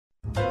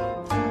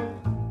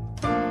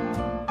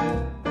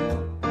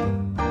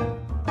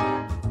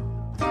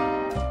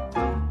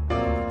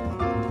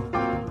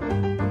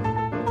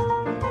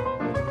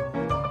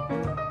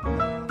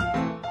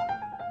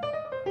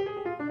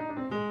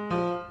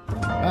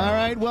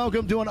right,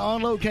 welcome to an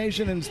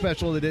on-location and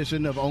special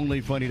edition of Only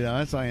Funny to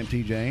Us. I am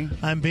TJ.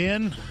 I'm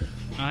Ben.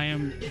 I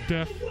am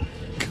deaf.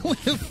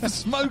 Cliff is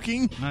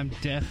smoking. I'm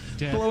deaf.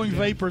 Blowing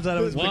vapors out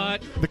of his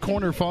What? The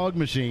corner fog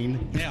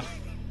machine. Yeah.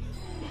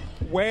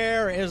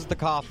 Where is the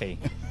coffee?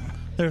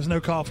 There's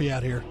no coffee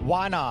out here.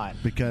 Why not?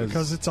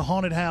 Because it's a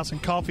haunted house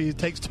and coffee it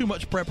takes too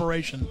much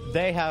preparation.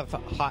 They have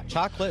hot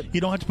chocolate. You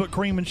don't have to put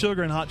cream and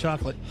sugar in hot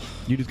chocolate.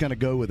 You just kind of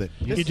go with it.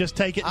 You just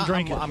take it and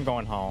drink it. I'm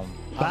going home.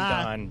 Bye.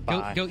 I'm done.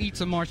 Bye. Go eat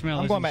some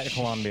marshmallows. I'm going and back to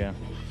Columbia.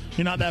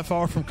 You're not that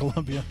far from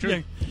Columbia.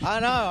 True. I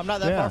know. I'm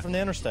not that Yeah. far from the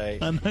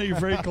interstate. I know you're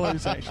very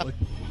close, actually.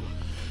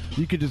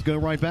 You could just go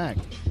right back.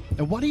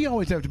 And why do you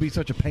always have to be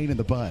such a pain in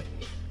the butt?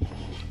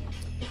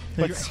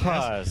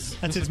 Because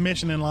That's his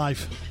mission in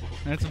life.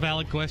 That's a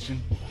valid question.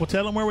 Well,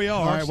 tell them where we are.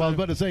 All right, well, I was so-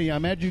 about to say, I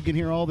imagine you can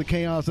hear all the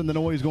chaos and the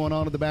noise going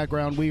on in the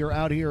background. We are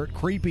out here at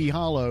Kreepy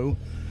Hollow.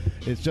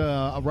 It's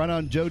right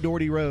on Joe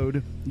Doherty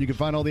Road. You can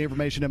find all the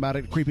information about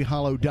it at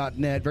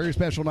creepyhollow.net. Very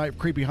special night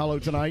for Kreepy Hollow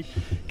tonight.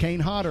 Kane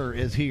Hodder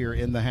is here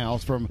in the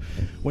house from,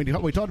 we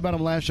talked about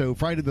him last show,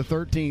 Friday the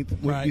 13th.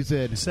 right. You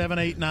said 7,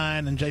 8,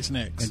 9, and Jason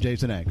X. and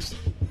Jason X.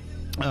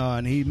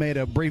 And he made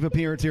a brief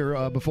appearance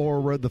here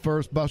before the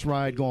first bus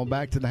ride going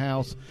back to the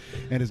house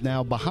and is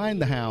now behind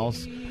the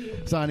house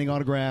signing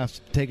autographs,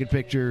 taking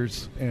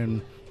pictures,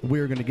 and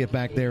we're going to get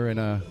back there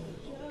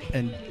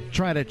and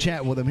try to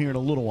chat with him here in a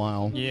little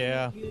while.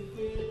 yeah.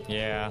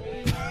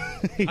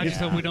 I just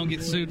hope we don't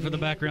get sued for the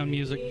background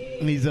music.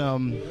 And he's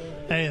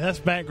Hey, that's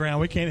background.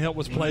 We can't help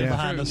what's playing Yeah.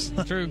 behind us.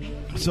 True.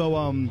 so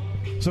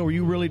are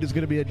you really just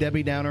going to be a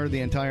Debbie Downer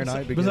the entire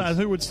night? Besides,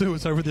 who would sue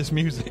us over this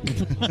music?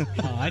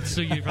 Oh, I'd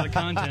sue you for the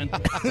content.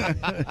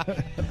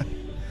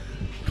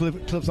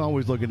 Cliff's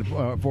always looking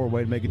for a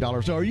way to make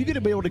 $1. So are you going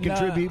to be able to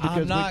contribute? No, because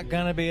I'm not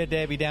going to be a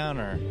Debbie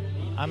Downer.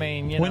 I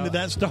mean, When did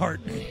that start?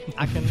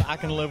 I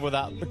can live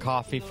without the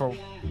coffee for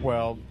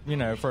for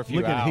a few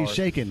Look at hours. him, he's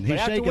shaking. But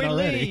He's shaking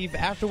already.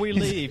 After we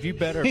leave, you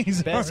better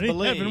He's best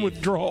already having believe.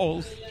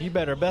 withdrawals. You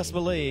better best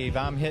believe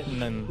I'm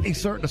hitting and He's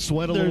starting to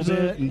sweat a There's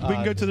little bit. we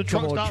can go to the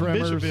truck couple of stop in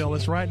tremors. Bishopville.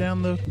 It's right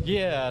down the...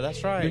 yeah,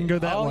 that's right. We can go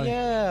that oh way.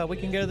 yeah, we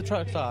can go to the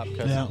truck stop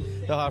because Yeah.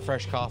 they'll have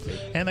fresh coffee.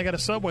 And they got a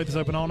Subway that's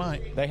open all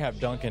night. They have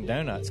Dunkin'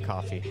 Donuts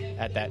coffee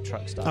at that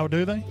truck stop. Oh,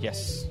 do they?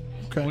 Yes,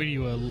 Okay. What are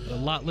you, a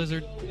lot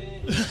lizard?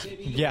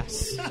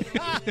 yes.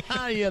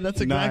 Yeah,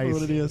 that's exactly Nice.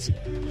 what it is. Is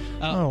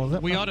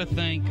that We my- ought to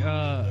thank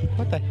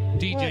What the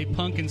DJ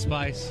Pumpkin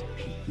Spice.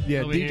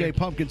 Yeah, over DJ here.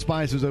 Pumpkin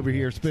Spice is over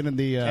here spinning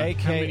the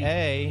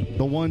AKA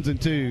the ones and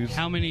twos.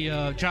 How many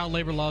child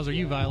labor laws are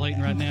you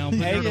violating right now? Put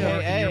her to work in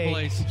your AKA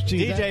place.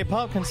 Gee, DJ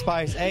Pumpkin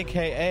Spice,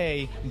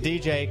 AKA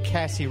DJ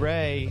Cassie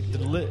Ray,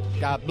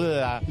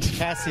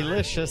 Cassie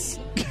Licious.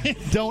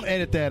 Don't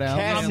edit that out.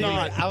 Cassie,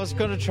 not. I was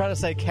going to try to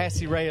say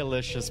Cassie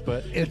Ray-alicious,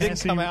 but it didn't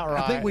Cassie- come out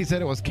right. I think we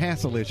said it was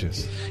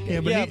Cassalicious.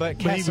 Yeah, but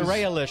he Cassie was-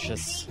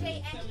 Ray-alicious.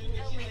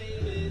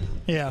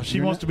 Yeah, she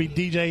You're wants not- to be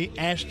DJ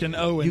Ashton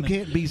Owen. You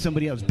can't be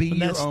somebody else. Be And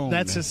your own.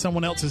 That's just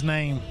someone else's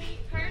name.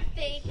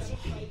 Perfect.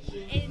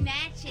 It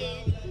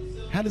matches.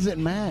 How does it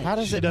match? How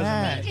does She it doesn't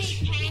match?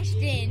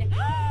 DJ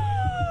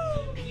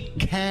Cashton.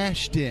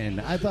 Cashed in.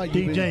 I thought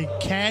you DJ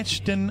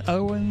Cashton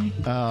Owen.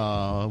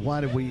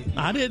 why did we?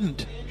 I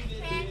didn't.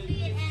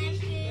 Cassie and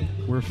Ashton.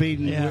 We're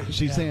feeding. Yeah,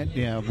 She's yeah. saying,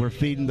 yeah, we're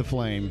feeding the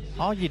flame.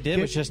 All you did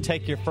was just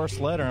take your first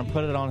letter and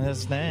put it on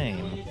his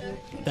name.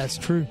 That's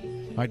true.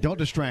 All right, don't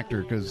distract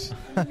her because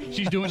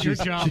She's doing your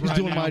job she's right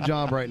doing now. my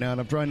job right now,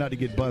 and I'm trying not to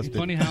get busted.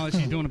 Funny how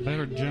she's doing a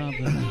better job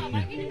than I'm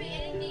not going to be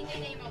any DJ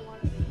name I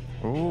want.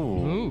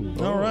 Ooh.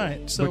 Ooh. All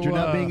right. So, But you're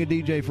not being a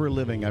DJ for a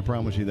living. I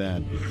promise you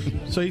that.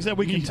 So you said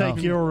we can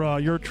take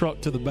your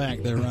truck to the back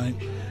there, right?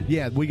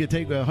 Yeah, we could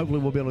take. Hopefully,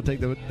 we'll be able to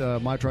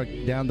take my truck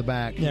down the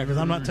back. Yeah, because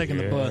I'm not taking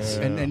the bus.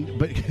 But and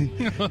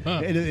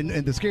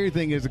the scary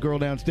thing is the girl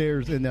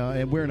downstairs, and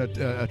we're in a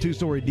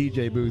 2-story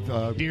DJ booth.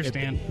 Deer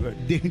stand.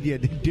 Yeah,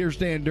 deer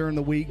stand during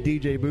the week,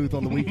 DJ booth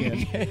on the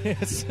weekend.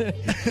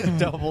 It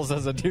doubles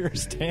as a deer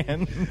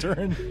stand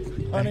during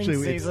hunting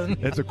Actually, season.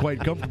 it's a quite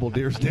comfortable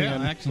deer Yeah,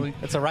 stand. actually.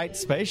 It's a right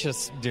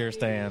spacious deer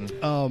stand.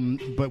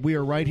 But we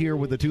are right here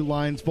with the two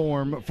lines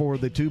form for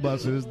the two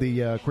buses,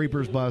 the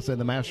Creepers bus and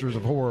the Masters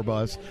of Horror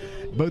bus.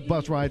 Both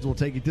bus rides will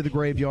take you to the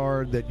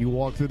graveyard, that you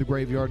walk through the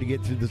graveyard to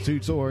get to the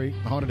 2-story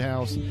haunted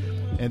house,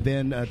 and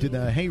then to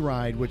the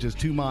hayride, which is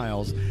 2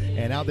 miles.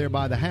 And out there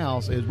by the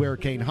house is where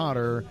Kane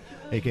Hodder,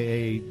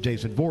 a.k.a.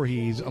 Jason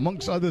Voorhees,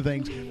 amongst other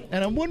things.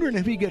 And I'm wondering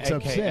if he gets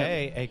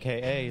upset.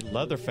 AKA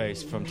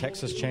Leatherface from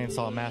Texas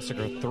Chainsaw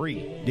Massacre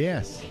 3.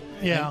 Yes.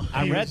 Yeah,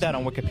 I he read was- that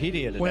on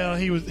Wikipedia today. Well,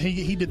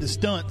 he did the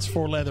stunts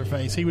for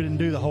Leatherface. He didn't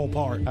do the whole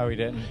part. Oh, he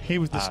didn't? He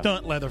was the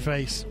stunt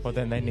Leatherface. Well,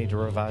 then they need to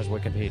revise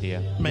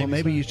Wikipedia.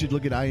 Maybe you should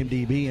look at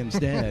IMDb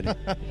instead.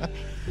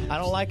 I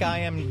don't like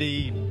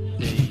IMDb.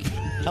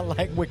 I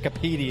like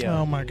Wikipedia.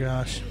 Oh my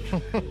gosh!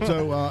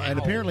 So and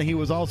apparently he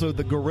was also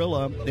the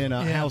gorilla in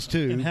House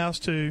 2. In House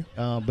 2,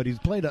 But he's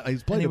played.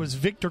 and it was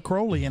Victor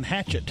Crowley in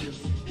Hatchet.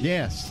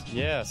 yes,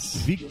 Yes.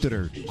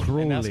 Victor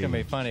Crowley. And that's going to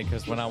be funny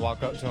because when I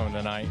walk up to him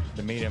tonight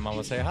to meet him, I'm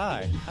going to say,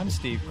 "Hi, I'm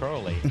Steve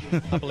Crowley.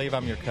 I believe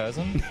I'm your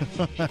cousin."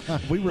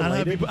 We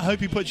related. I hope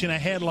he puts you in a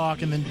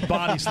headlock and then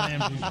body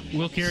slams you.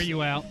 We'll carry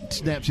you out.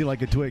 Snaps you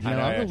like a twig. I Now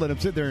know, I'm yeah. gonna let him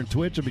sit there and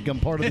twitch and become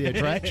part of the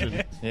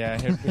attraction. Yeah,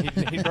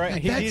 he'd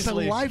That's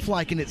easily, so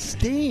lifelike and it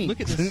stinks.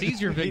 Look at the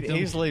seizure he'd victim.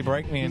 easily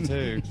break me in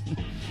two.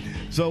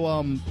 So,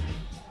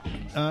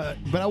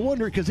 but I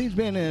wonder because he's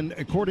been in,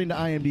 according to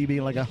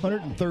IMDb, like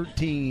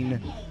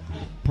 113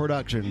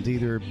 productions,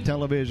 either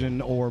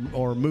television or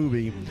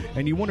movie,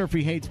 and you wonder if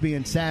he hates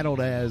being saddled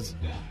as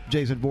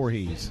Jason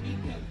Voorhees.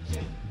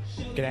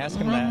 You can ask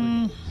him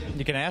that.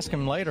 You can ask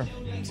him later.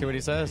 See what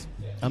he says.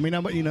 I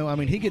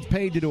mean, he gets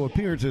paid to do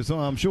appearances, so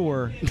I'm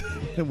sure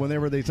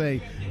whenever they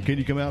say, "Can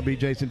you come out and be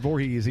Jason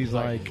Voorhees?" he's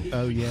like,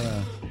 "Oh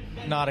yeah."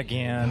 Not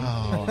again.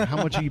 Oh, how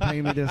much are you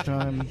paying me this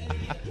time?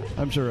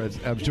 I'm sure it's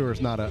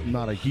not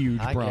a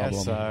huge problem. I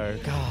guess so.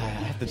 God, I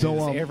have to do So,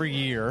 this every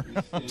year.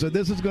 So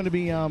this is going to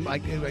be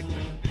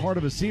part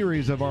of a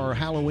series of our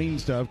Halloween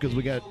stuff because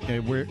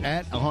we're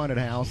at a haunted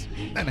house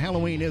and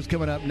Halloween is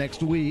coming up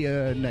next week.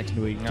 No,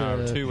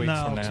 2 weeks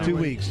from now. 2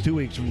 weeks. 2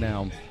 weeks from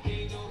now.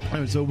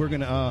 And so we're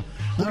gonna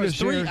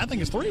share. I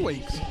think it's 3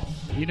 weeks.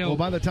 You know, Well,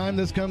 by the time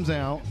this comes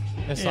out,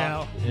 It's Yeah.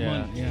 not-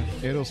 yeah.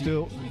 yeah. it'll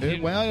still.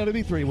 It'll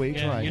be 3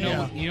 weeks, Yeah, right? you know,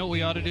 Yeah. you know what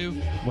we ought to do?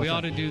 We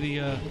ought to do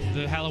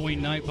the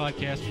Halloween night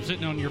podcast.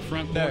 Sitting on your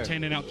front porch, No.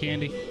 handing out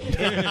candy.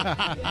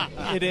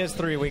 It is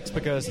 3 weeks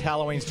because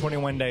Halloween's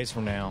 21 days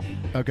from now.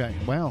 Okay.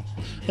 Wow.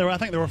 I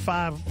think there were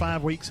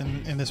five weeks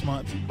in this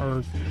month,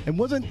 or And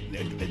wasn't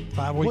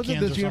 5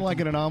 weekends. this or year like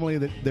something. an anomaly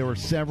that there were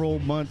several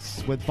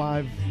months with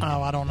 5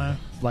 Oh, I don't know.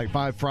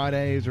 5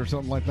 Fridays or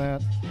something like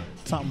that?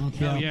 Something.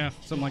 Oh, Yeah. yeah,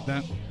 something like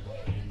that.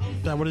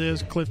 Is that what it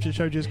is? Cliff just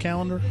showed you his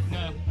calendar.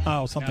 No.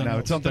 Oh, something No, else.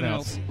 it's something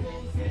else.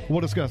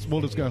 We'll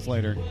discuss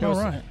later. All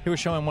right. He was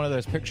showing one of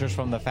those pictures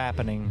from the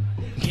Fappening.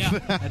 Yeah,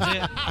 that's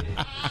it.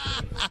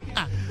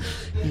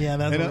 Yeah,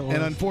 that's And, what it was.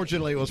 and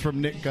unfortunately, it was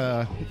from Nick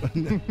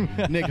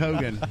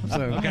Hogan.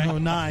 So Oh,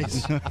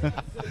 nice.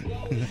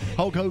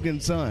 Hulk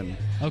Hogan's son.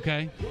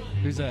 Okay.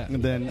 Who's that?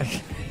 And then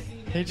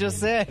He just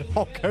said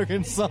Hulk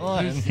Hogan's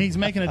son. He's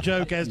making a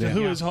joke as to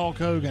who is Hulk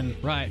Hogan.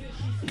 Right.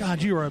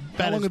 God, you are a how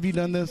bad. long have you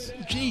done this?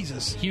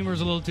 Jesus.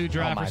 Humor's a little too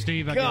dry Oh, for my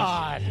Steve, I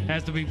God. guess.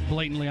 Has to be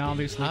blatantly,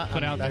 obviously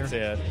put out That's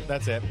there. it.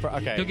 That's it.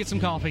 Okay. Go get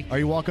some coffee. Are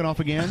you walking off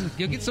again?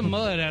 Go get some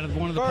mud out of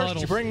one of the First,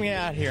 puddles. you bring me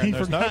out here, and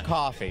there's no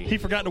coffee. He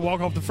forgot to walk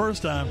off the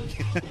first time.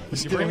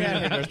 You bring me out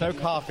here, and there's no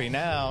coffee.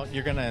 Now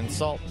you're going to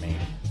insult me.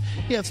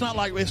 Yeah, it's not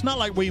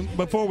like we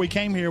before we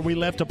came here we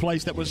left a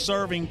place that was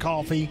serving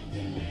coffee.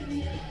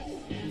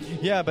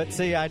 Yeah, but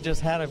see, I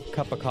just had a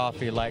cup of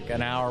coffee like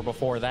an hour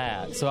before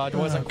that, so I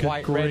wasn't good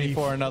quite ready grief.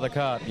 for another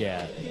cup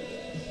yet.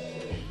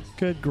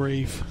 Good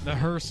grief. The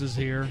hearse is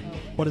here.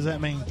 What does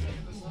that mean?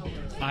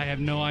 I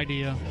have no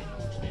idea.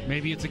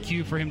 Maybe it's a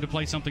cue for him to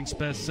play something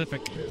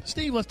specific.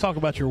 Steve, let's talk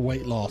about your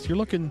weight loss. You're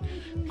looking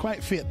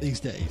quite fit these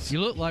days.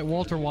 You look like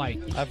Walter White.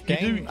 I've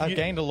gained you-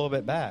 a little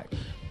bit back.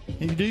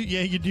 You do,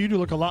 yeah, you do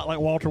look a lot like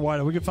Walter White.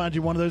 If we could find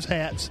you one of those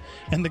hats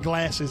and the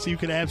glasses, you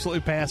could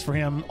absolutely pass for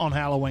him on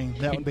Halloween.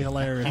 That would be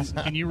hilarious.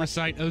 Can you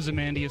recite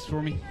Ozymandias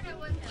for me?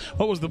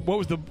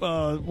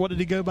 What did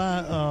he go by?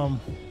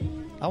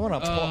 I want a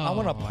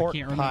I pork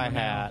can't pie remember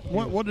now. hat.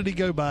 What did he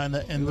go by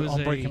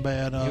on Breaking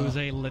Bad? It was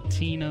a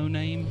Latino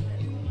name.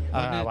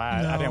 I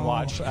didn't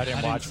watch. I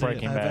didn't watch see it.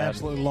 Breaking I've Bad.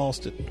 absolutely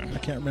lost it. I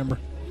can't remember.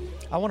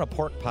 I want a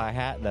pork pie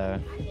hat though.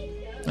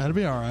 That'd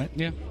be all right.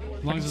 Yeah,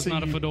 as long as it's see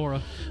not a you.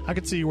 fedora. I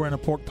could see you wearing a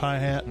pork pie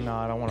hat. No,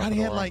 I don't want a God, he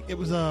fedora. had it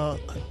was a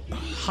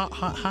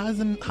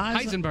Heisenberg.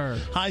 Heisenberg.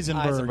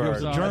 Heisenberg. It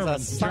was a Heisenberg. German.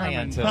 That's a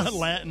scientist. Not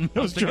Latin. It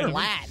was thinking German.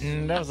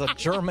 Latin. That was a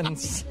German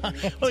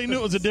scientist. Well, he knew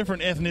it was a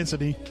different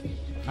ethnicity.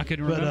 I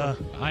couldn't But, remember.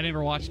 I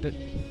never watched it.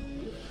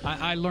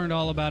 I learned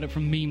all about it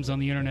from memes on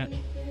the internet.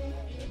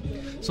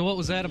 So what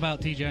was that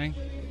about, TJ?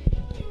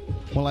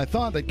 Well, I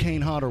thought that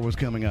Kane Hodder was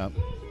coming up,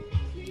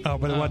 Oh,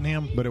 but it wasn't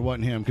him. but it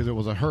wasn't him because it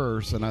was a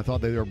hearse, and I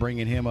thought they were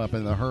bringing him up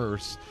in the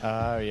hearse.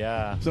 Oh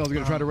yeah. So I was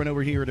going to try to run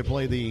over here to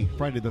play the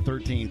Friday the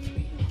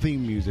 13th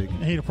theme music.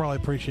 He'd have probably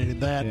appreciated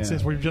that Yeah.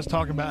 since we were just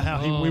talking about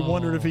how we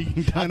wondered if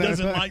he I know.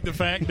 doesn't like the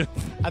fact that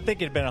I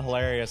think it'd been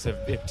hilarious if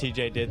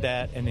TJ did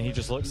that and then he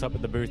just looks up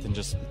at the booth and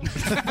just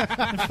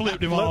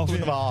flipped him off.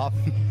 flips him off.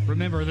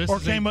 Remember, this Or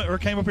is came up here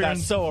That's and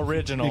so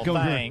original. He goes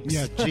here, Thanks.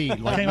 yeah, gee,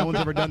 like no one's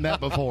ever done that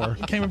before.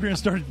 came up here and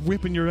started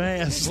whipping your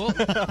ass. Well,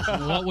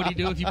 what would he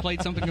do if you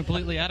played something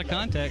completely out of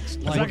context?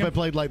 What Like, if I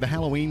played like the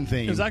Halloween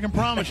theme? Because I can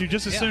promise you,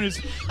 just as soon as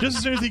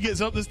he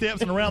gets up the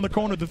steps and around the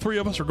corner, the three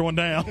of us are going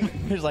down.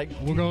 He's like,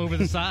 we'll go over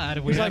the side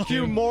if we have to.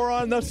 you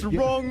moron, that's the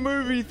wrong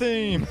movie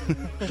theme.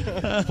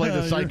 Play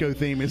the Psycho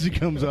theme as he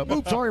comes up.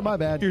 Oops, sorry, my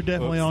bad. You're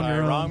definitely on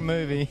your Wrong own.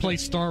 movie. Play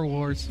Star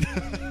Wars.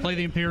 Play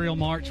the Imperial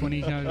March when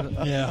he comes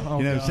up. Yeah. Oh,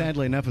 You know, God.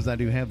 sadly enough, as I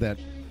do have that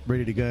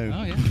ready to go.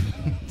 Oh yeah,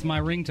 it's my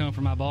ringtone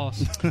for my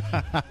boss.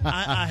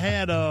 I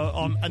had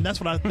and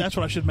that's what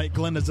I should make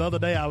Glenda's the other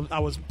day. I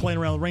was playing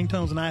around with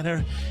ringtones, and I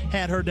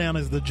had her down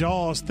as the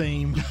Jaws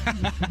theme.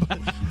 But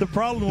the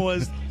problem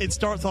was it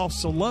starts off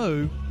so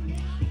low.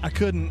 I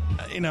couldn't,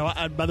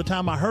 by the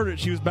time I heard it,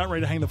 she was about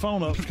ready to hang the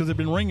phone up because it had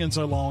been ringing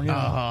so long.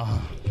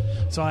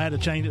 So I had to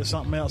change it to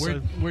something else.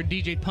 Where'd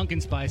DJ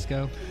Pumpkin Spice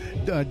go?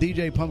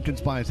 DJ Pumpkin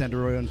Spice had to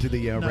run to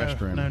the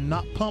restroom. No,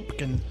 not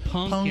pumpkin.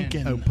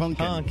 Pumpkin. Oh,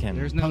 pumpkin.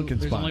 There's Pumpkin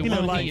there's Spice. only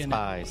one E in it.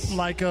 Spice.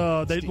 Like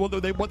what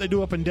they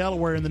do up in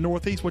Delaware in the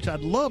Northeast, which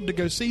I'd love to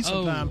go see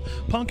sometime.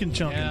 Pumpkin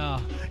chunking. Yeah,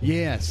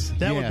 Yes.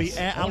 That yes. would be.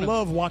 I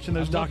love watching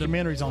those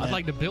documentaries on that. I'd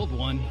like to build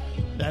one.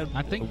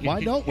 I think.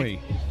 Why don't we?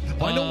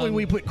 Why don't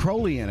we put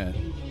Crowley in it?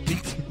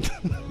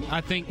 I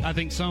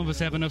think some of us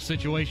have enough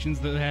situations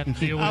that they have to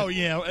deal with. Oh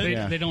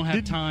yeah, they don't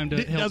have time to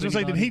help. I was going to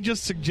say, did he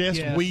just suggest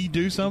Yes. we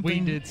do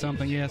something? We did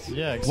something. Yes.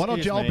 Yeah. Why don't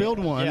excuse y'all me. build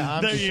one? Yeah,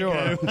 I'm There you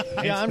sure. go.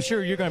 Yeah, I'm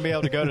sure you're going to be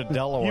able to go to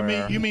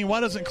Delaware. You mean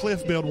why doesn't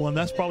Cliff build one?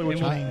 That's probably what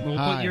you mean. We'll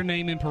Hi. put your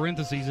name in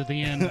parentheses at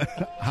the end,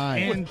 Hi.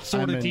 and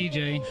sort I'm of in-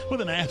 TJ.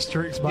 With an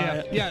asterisk by Yeah.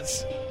 it.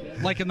 Yes.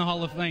 Like in the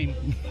Hall of Fame.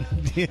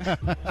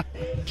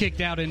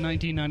 Kicked out in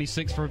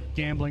 1996 for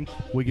gambling.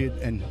 We could,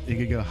 and you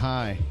could go,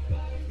 hi,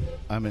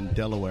 I'm in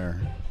Delaware.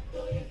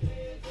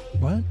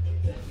 What?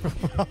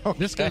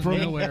 This guy's from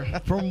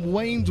nowhere. From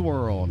Wayne's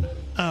World.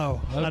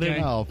 Oh, I Okay.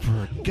 didn't. Oh,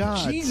 for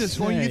God's Jesus,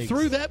 well, you sakes.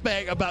 threw that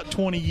back about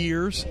 20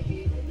 years.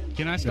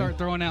 Can I start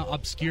throwing out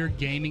obscure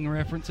gaming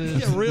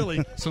references? Yeah,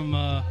 really.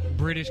 Some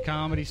British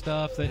comedy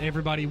stuff that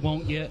everybody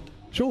won't get.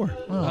 Sure.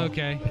 Oh.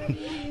 Okay.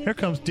 Here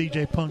comes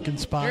DJ Pumpkin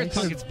Spice. There's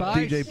Pumpkin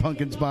Spice. DJ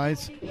Pumpkin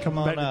Spice. Come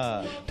on back to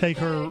up. take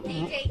her.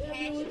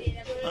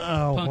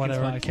 Oh, Pumpkin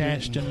whatever. Spice.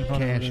 Cashed in.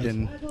 Whatever it is.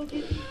 Cashton.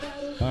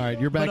 All right,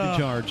 you're back in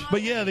charge.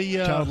 But yeah, the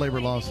Child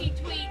labor laws.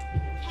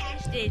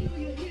 Ashton.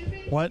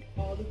 what?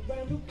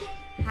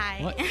 Hi.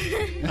 What?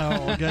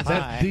 Oh, I guess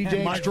That's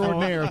DJ Microphone.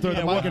 extraordinaire. Throw the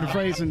Yeah, mic what- in the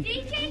face and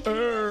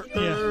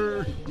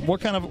Yeah.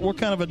 What kind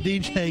of a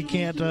DJ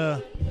can't?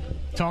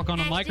 Talk on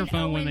a Ashton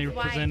microphone when they were Owen's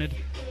wife. presented.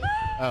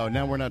 oh,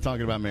 now we're not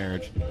talking about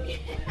marriage.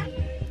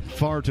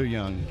 Far too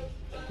young.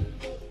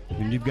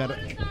 And you've got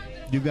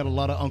a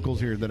lot of uncles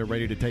here that are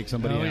ready to take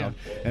somebody Oh, yeah. out.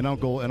 And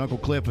Uncle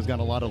Cliff has got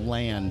a lot of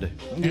land.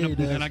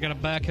 And I got a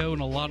backhoe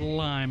and a lot of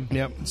lime.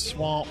 Yep,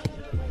 Swamp.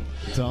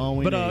 that's all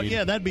we But need.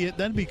 yeah, that'd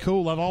be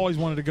cool. I've always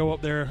wanted to go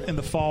up there in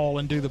the fall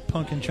and do the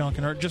pumpkin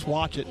chunking, or just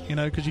watch it.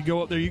 Because you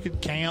go up there, you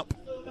could camp.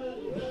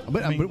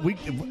 But, I mean-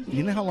 but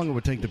you know how long it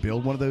would take to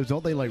build one of those?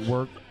 Don't they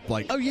work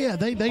like? Oh yeah,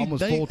 they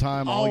Almost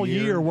full-time all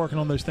year year. working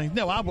on those things.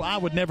 No, I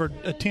would never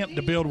attempt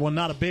to build one,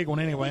 not a big one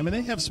anyway. I mean,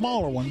 they have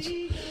smaller ones,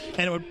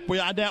 and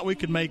I doubt we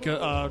could make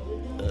a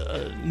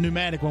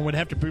pneumatic one. Would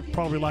have to be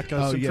probably like a Oh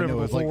yeah, centrifugal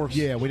no, it's like, force.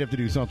 yeah, we'd have to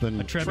do something.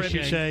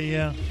 Trebuchet,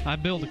 yeah. I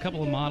built a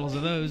couple of models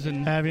of those,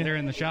 and Have you? they're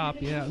in the shop.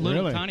 Yeah,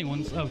 little Really? tiny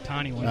ones. Oh,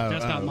 tiny ones. Oh,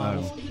 Desktop oh,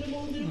 models.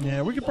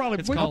 Yeah, we could probably.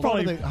 It's We could called-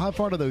 probably How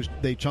far do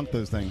they chunk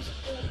those things?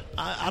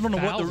 I don't know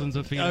Thousands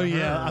what of feet, Oh I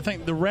yeah, heard. I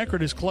think the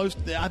record is close.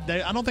 I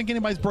don't think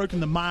anybody's broken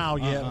the mile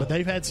yet, but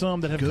they've had some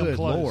that have come Good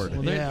close. Lord.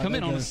 Well, they Yeah, come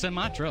in they on go. a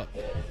semi truck.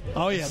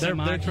 Oh yeah, they're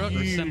semi-truck or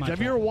huge. semi-truck?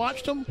 Have you ever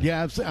watched them?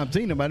 Yeah, I've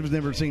seen them, but I've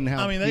never seen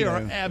how. I mean, they you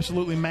are know,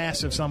 absolutely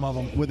massive. Some of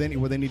them. with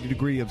any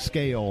degree of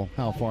scale,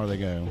 how far they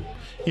go.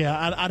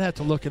 Yeah, I'd have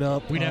to look it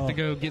up. We'd have to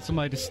go get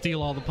somebody to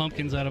steal all the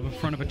pumpkins out of in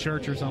front of a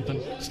church or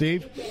something.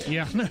 Steve,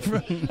 Yeah.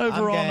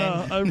 over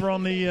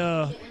on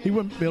the he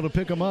wouldn't be able to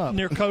pick them up.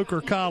 near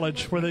Coker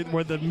College, where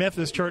the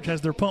Methodist Church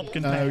has their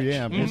pumpkin patch. Oh,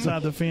 yeah.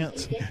 inside the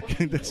fence.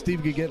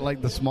 Steve could get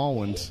like the small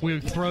ones. We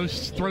would throw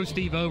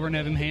Steve over and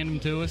have him hand them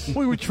to us.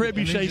 We would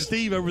trebuchet just-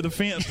 Steve over the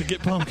fence to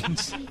get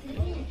pumpkins.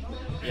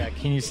 Yeah,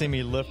 can you see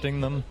me lifting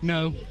them?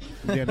 No.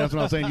 Yeah, that's what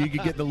I was saying. You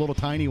could get the little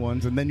tiny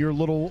ones, and then your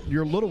little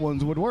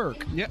ones would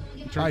work. Yep.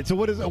 All right. So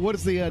what is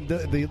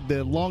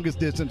the longest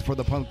distance for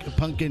the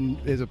pumpkin?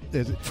 Is it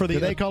For the- do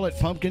they call it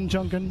pumpkin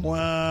chunking?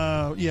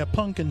 Wow, yeah,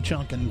 pumpkin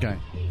chunking. Okay.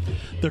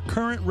 The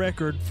current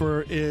record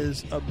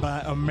is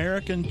by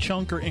American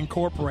Chunker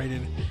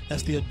Incorporated.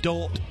 That's the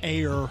adult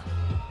air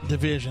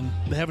division.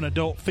 They have an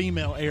adult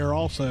female air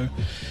also,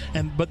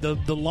 but the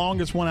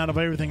longest one out of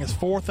everything is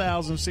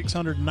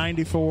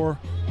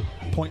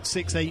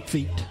 4,694.68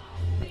 feet.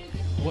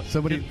 What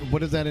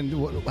is that in?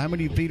 How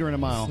many feet are in a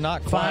mile? It's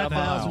not quite a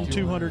mile.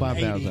 5,280.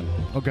 5,000.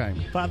 Okay.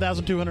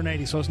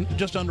 5,280, so it's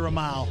just under a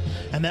mile,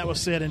 and that was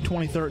set in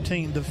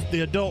 2013.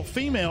 The adult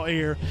female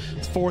air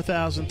is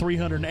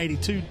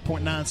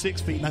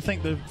 4,382.96 feet, and I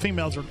think the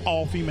females are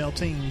all female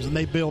teams, and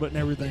they build it and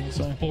everything.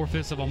 So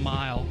 4/5 of a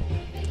mile.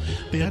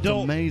 That's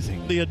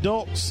amazing. The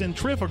adult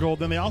centrifugal,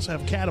 then they also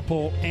have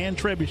catapult and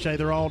trebuchet.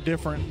 They're all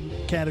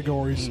different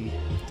categories.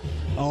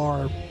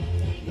 Are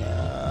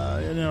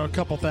a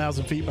couple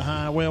thousand feet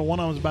behind. Well, one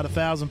of them is about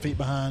 1,000 feet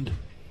behind.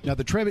 Now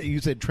the you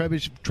said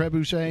trebuchet.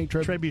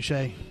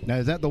 Trebuchet. Now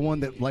is that the one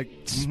that like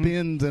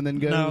spins and then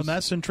goes? No,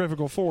 that's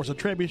centrifugal force. A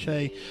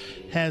trebuchet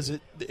has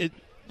it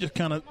just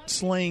kind of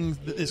slings.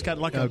 It's got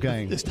like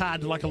it's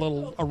tied to like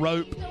a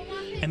rope,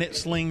 and it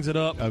slings it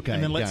up, Okay,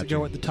 and then lets gotcha. it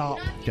go at the top.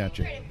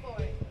 Gotcha.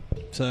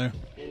 So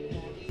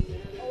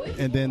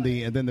And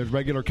then there's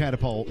regular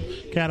catapult.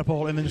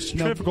 And then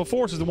centrifugal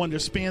force is the one that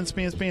spins,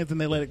 and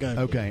they let it go.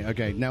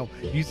 Okay. Now,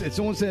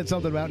 someone said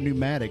something about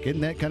pneumatic.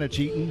 Isn't that kind of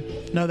cheating?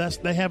 No, that's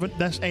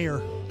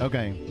air.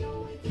 Okay.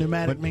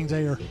 Pneumatic means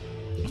air.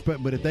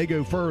 But if they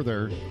go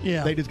further,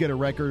 they just get a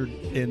record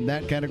in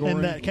that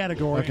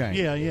category. Okay.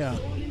 Yeah.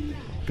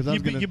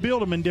 Because you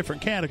build them in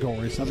different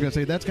categories. I was going to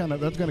say that's going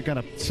to kind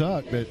of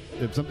suck that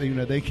if something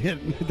they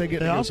get.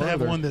 They also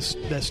have one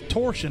that's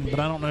torsion, but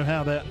I don't know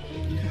how that.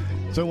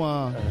 So,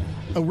 a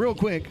real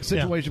quick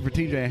situation for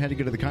TJ. I had to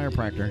go to the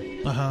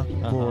chiropractor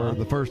for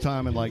the first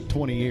time in like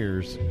 20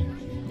 years.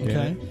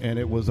 Okay, and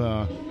it was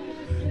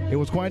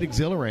quite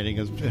exhilarating.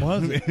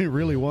 Was it? It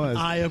really was.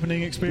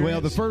 Eye-opening experience.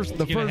 Well, the first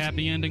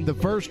happy ending. The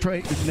first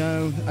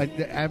no,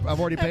 I've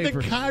already paid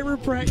for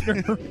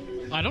chiropractor.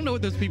 I don't know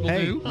what those people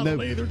do. I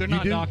don't either. They're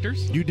not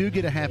doctors. You do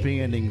get a happy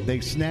ending.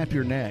 They snap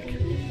your neck.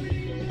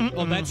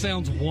 Oh, that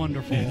sounds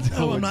wonderful.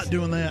 I'm not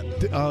doing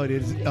that. Oh, it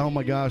is. Oh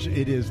my gosh,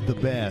 it is the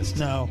best.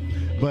 No.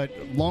 But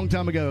long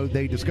time ago,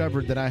 they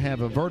discovered that I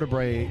have a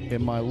vertebrae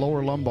in my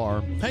lower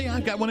lumbar. Hey,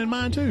 I've got one in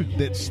mine too.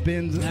 That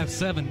spins. I have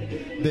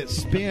 7. That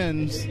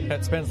spins.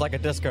 That spins like a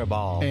disco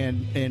ball.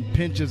 And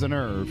pinches a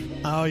nerve.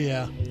 Oh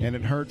yeah. And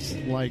it hurts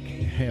like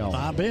hell.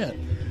 I bet.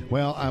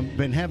 Well, I've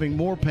been having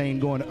more pain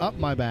going up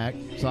my back,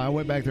 so I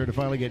went back there to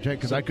finally get checked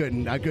because I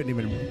couldn't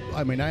even.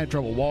 I mean, I had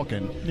trouble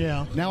walking.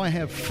 Yeah. Now I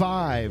have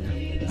 5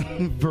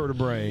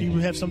 vertebrae. You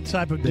have some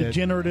type of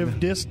degenerative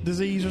disc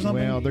disease or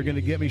something. Well, they're going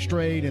to get me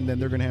straight, and then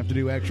they're going to have to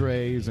do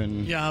X-rays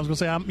and. Yeah, I was going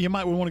to say you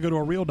might want to go to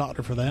a real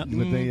doctor for that.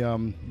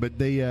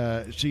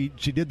 But she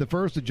did the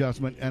first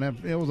adjustment, and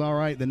it was all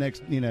right. The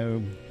next,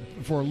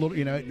 for a little,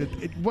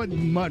 it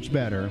wasn't much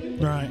better.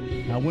 Right.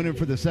 I went in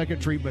for the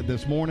second treatment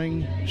this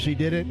morning. She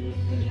did it.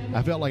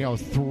 I felt like I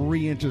was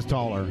 3 inches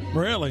taller.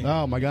 Really?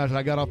 Oh my gosh!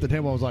 I got off the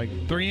table. I was like,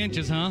 3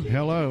 inches, huh?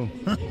 Hello.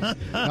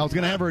 I was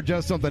going to have her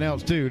adjust something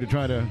else too to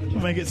try to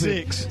make it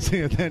 6. See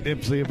if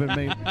it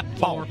made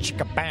 4.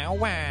 Chicka bow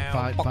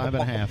wow.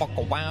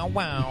 5.5. Wow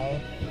wow.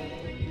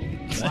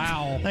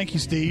 Wow. Thank you,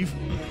 Steve.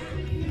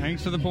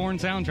 Thanks for the porn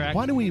soundtrack.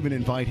 Why do we even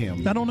invite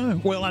him? I don't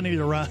know. Well, I needed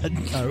a ride.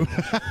 Oh.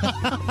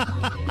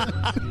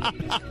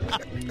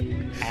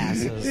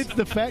 Asses. It's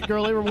the fat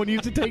girl everyone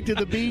used to take to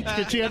the beach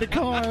because she had a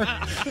car.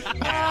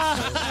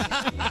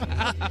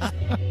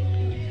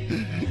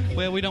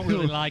 Well, we don't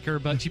really like her,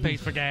 but she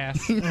pays for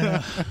gas.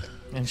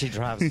 And she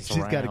drives us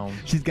around.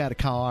 She's got a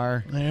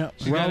car. Yeah.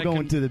 We're all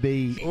going to the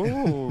beach.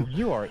 Ooh,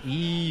 you are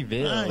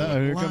evil.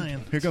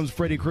 Here comes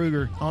Freddy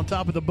Krueger. On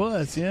top of the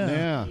bus,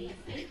 Yeah.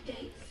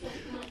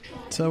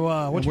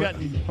 So, what you got?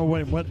 Oh,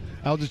 wait, what?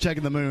 I was just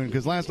checking the moon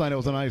because last night it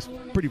was a nice,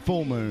 pretty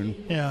full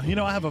moon. Yeah,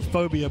 I have a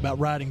phobia about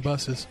riding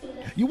buses.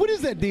 What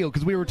is that deal?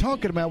 Because we were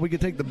talking about we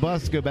could take the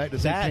bus to go back to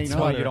St. That's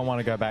why you don't want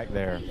to go back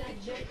there.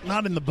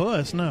 Not in the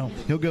bus, no.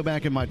 He'll go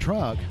back in my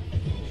truck.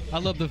 I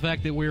love the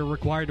fact that we're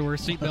required to wear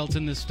seatbelts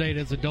in this state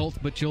as adults,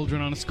 but children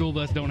on a school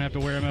bus don't have to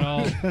wear them at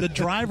all. The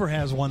driver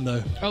has one,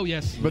 though. Oh,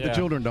 yes. But the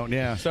children don't,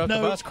 yeah. So if the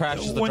bus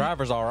crashes, the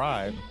driver's all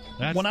right.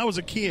 When I was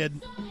a kid,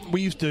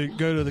 we used to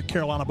go to the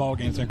Carolina ball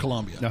games in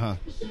Columbia. Uh-huh.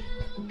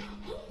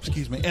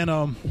 Excuse me.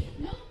 And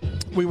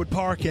we would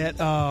park at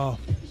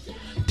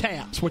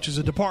Taps, which is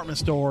a department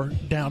store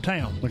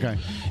downtown. Okay.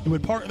 You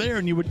would park there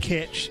and you would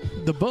catch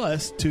the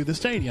bus to the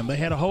stadium. They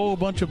had a whole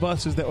bunch of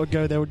buses that would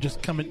go. They would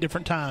just come at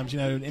different times,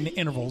 in the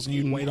intervals, and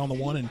you'd wait on the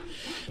one, and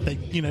they,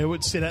 it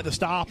would sit at the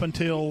stop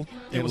until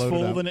it was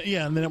full. Then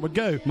and then it would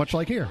go. Much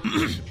like here.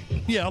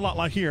 Yeah, a lot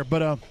like here.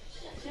 But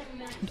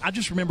I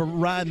just remember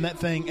riding that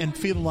thing and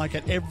feeling like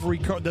at every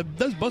car,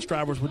 those bus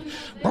drivers would,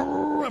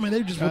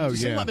 they just would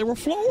seem like they were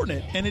flooring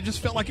it, and it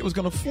just felt like it was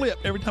going to flip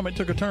every time it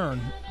took a turn.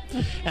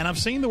 And I've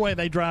seen the way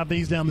they drive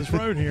these down this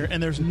road here,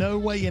 and there's no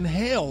way in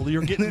hell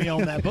you're getting me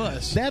on that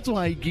bus. That's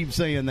why he keeps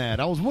saying that.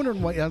 I was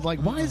wondering why. I was like,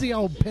 why is he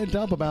all pent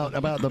up about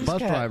the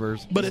bus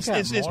drivers? But it's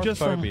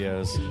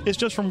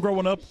just from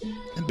growing up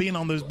and being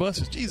on those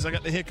buses. Jeez, I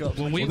got the hiccups.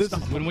 When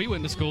we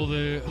went to school,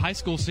 the high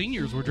school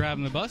seniors were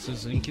driving the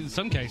buses in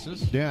some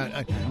cases.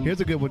 Yeah,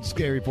 here's a good one,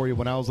 scary for you.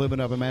 When I was living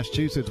up in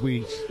Massachusetts,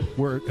 we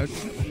were.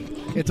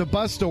 It's a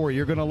bus story.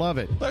 You're going to love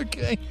it.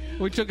 Okay.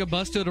 We took a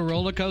bus to the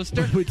roller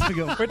coaster. We took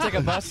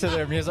a bus to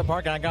the amusement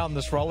park, and I got on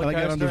this roller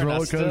coaster, and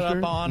I stood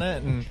up on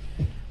it, and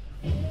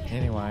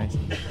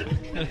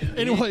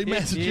anyway,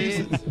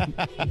 Massachusetts.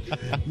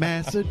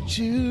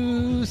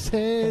 Massachusetts.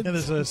 And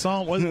there's a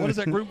song. What is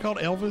that group called?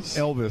 Elvis.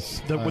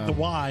 With the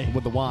Y.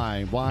 With the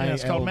Y. Yeah,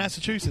 it's called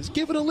Massachusetts.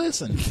 Give it a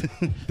listen.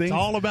 It's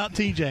all about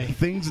TJ.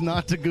 Things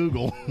not to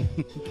Google.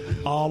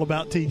 All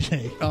about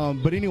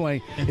TJ. But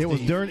anyway, it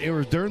was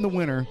during the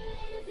winter,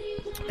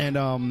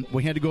 and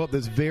we had to go up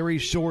this very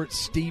short,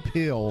 steep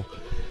hill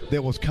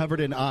that was covered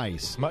in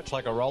ice. Much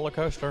like a roller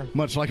coaster?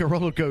 Much like a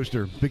roller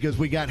coaster, because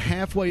we got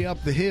halfway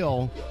up the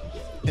hill,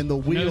 and the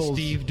wheels... No,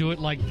 Steve, do it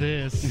like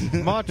this.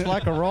 Much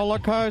like a roller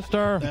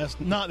coaster. That's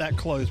not that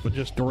close, but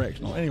just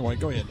directional. Anyway,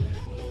 go ahead.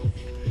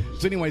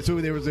 So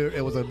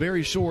it was a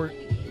very short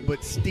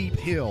but steep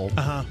hill.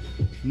 Uh-huh.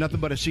 nothing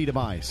but a sheet of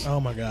ice. Oh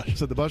my gosh!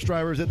 So the bus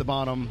driver's at the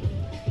bottom,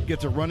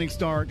 gets a running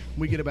start.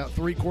 We get about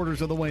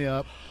 3/4 of the way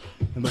up,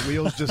 and the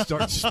wheels just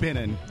start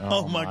spinning.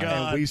 Oh my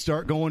God! And we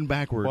start going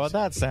backwards. Well,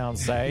 that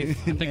sounds safe.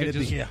 I think it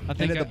just. I think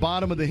and at the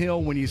bottom of the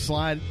hill, when you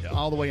slide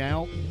all the way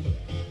out,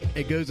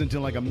 it goes into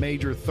like a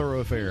major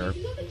thoroughfare.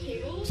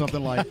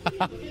 Something like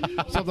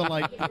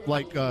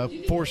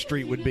 4th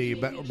Street would be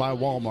by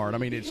Walmart. I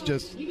mean, it's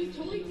just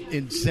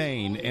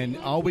insane. And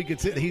all we could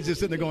sit, he's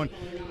just sitting there going,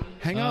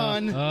 hang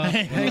on.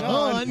 Hang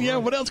on. Yeah,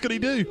 what else could he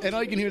do? And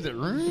all you can hear is it.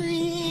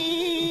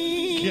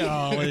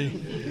 Golly.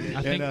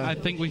 I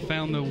think we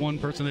found the one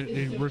person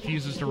that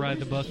refuses to ride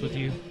the bus with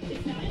you.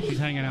 She's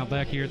hanging out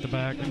back here at the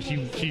back, and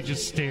she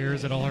just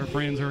stares at all her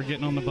friends who are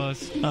getting on the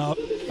bus. Oh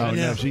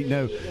yeah.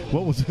 no!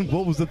 What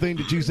was the thing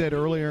that you said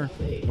earlier?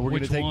 We're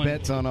going to take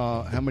bets on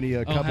how many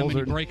couples. How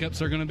many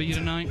breakups are going to be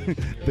tonight?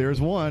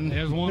 There's one.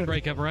 There's one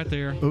breakup right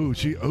there. You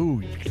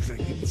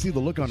can see the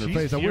look on her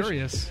She's face.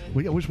 furious.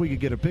 I wish we could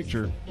get a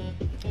picture.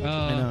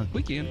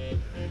 We can.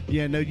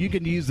 Yeah, no, you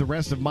can use the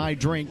rest of my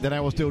drink that I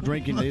was still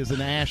drinking as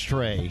an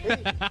ashtray.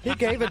 He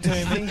gave it to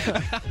me.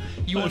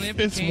 You want an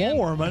empty It's can?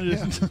 warm. I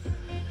just,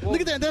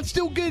 Look at that. That's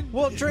still good.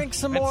 We'll drink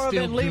some That's more of it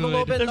still and leave a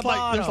little good. bit in the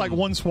bottom. there's like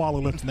one swallow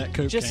left in that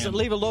Coke Just can.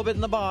 leave a little bit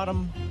in the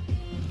bottom.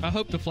 I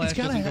hope the flash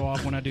doesn't go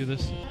off when I do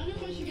this.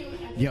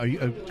 Yeah,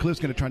 Cliff's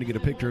going to try to get a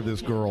picture of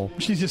this girl.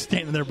 She's just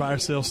standing there by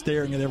herself,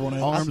 staring at everyone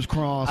else. Arms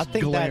crossed, I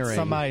think glaring. that's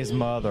somebody's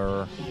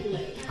mother.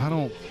 I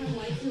don't.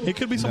 It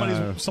could be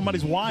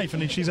somebody's wife,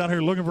 and she's out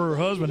here looking for her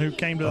husband who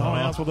came to the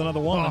house with another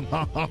woman.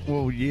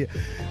 Well, yeah,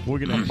 we're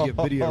going to have to get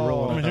video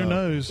rolling. I mean, who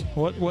knows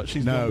what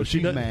she's doing? No, but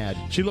she's mad.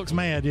 She looks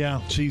mad. Yeah.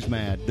 She's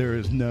mad. There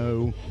is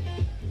no.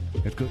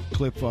 If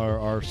Cliff,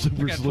 our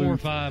super I got 4 or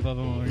sleuth, 5 of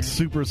them over here.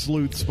 super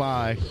sleuth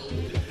spy.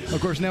 Of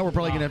course, now we're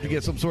probably going to have to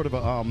get some sort of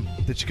a.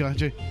 Did she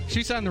got you?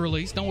 She signed the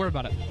release. Don't worry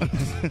about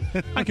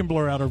it. I can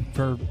blur out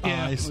her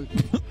eyes.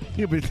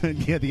 Yeah, but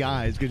the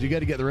eyes, because you got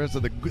to get the rest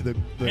of the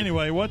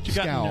Anyway, what you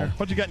got in scowl. there?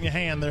 What you got in your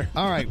hand there?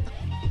 All right.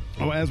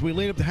 Well, as we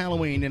lead up to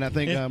Halloween, and I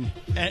think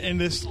in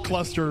this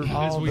cluster,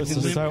 Oh, we this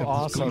is live- so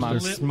awesome. I'm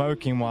Lit-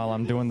 smoking while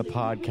I'm doing the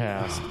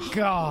podcast.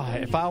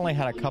 God, if I only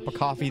had a cup of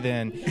coffee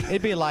then,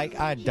 it'd be like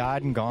I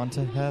died and gone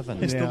to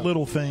heaven. it's Yeah. the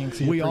little things.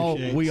 He we all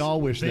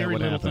appreciates. wish that Very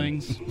would little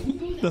happen.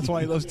 things. That's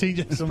why he loves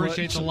TJ so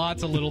Appreciates much.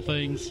 lots of little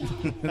things.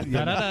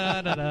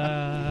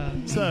 Da-da-da-da-da.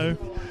 So,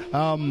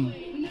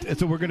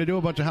 So we're going to do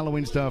a bunch of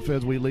Halloween stuff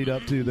as we lead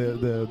up to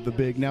the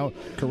big. Now,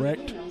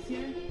 correct.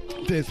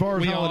 as far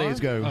as We holidays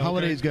are? go, Oh, okay.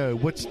 holidays go.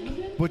 What's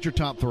your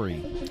top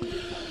 3?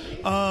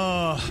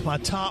 My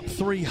top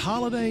 3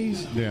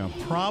 holidays. Yeah.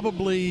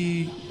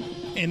 Probably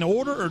in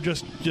order or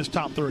just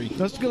top 3.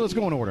 Let's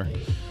go in order.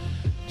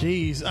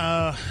 Geez,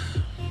 I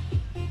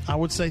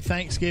would say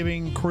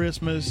Thanksgiving,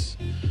 Christmas,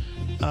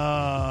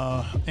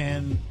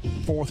 and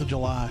 4th of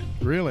July.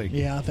 Really?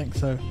 Yeah, I think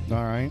so.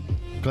 All right,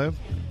 Cliff.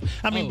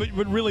 I mean,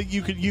 but really,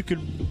 you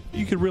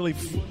could really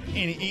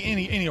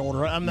any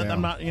order. I'm not. Yeah.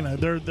 I'm not. You know,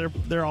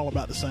 they're all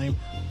about the same.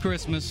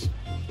 Christmas,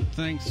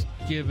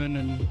 Thanksgiving,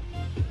 and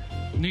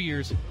New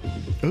Year's.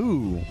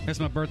 Ooh. That's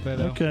my birthday,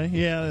 though. Okay,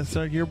 yeah.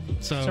 So you're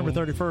So- December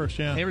 31st.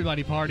 Yeah.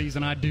 Everybody parties,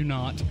 and I do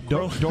not.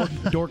 Dork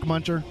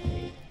muncher.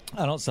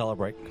 I don't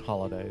celebrate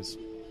holidays.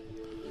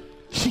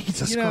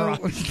 Jesus You know,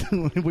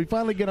 Christ. we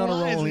finally get on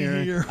Why a roll is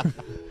he here.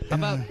 How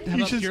about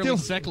You should purely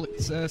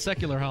still-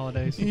 secular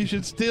holidays? You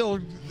should still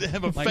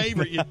have a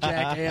favorite, you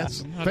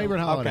jackass. Favorite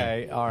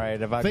holiday. Okay, all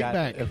right. If I've Think got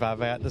back. if I've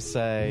got to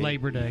say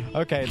Labor Day,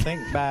 Okay,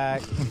 think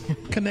back.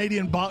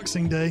 Canadian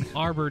Boxing Day.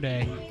 Arbor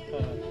Day.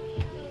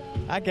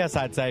 I guess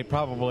I'd say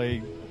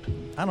probably,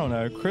 I don't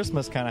know,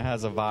 Christmas kind of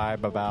has a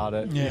vibe about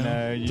it. Yeah. You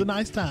know, It's a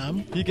nice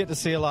time. you get to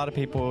see a lot of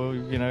people,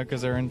 you know,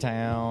 because they're in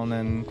town,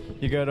 and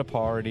you go to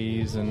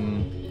parties,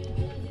 and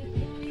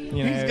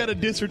you know, He's got a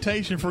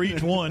dissertation for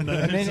each one. Though.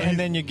 and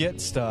then you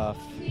get stuff,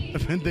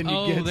 And then you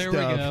Oh, get there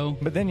stuff. we go.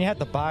 but then you have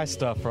to buy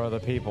stuff for other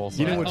people.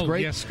 So. You know what's Oh,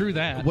 great? yeah, screw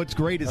that. What's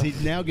great is he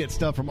now gets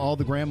stuff from all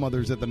the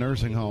grandmothers at the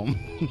nursing home.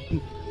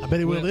 I bet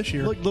he will this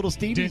year. Look, little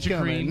Stevie's Denture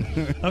coming.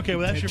 Okay,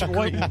 well that's your.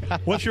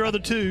 What's your other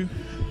 2?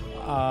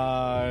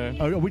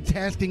 Are we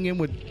tasking him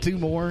with 2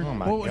 more? Oh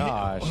my Well,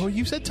 gosh! Well,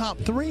 you said top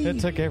 3. It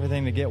took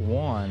everything to get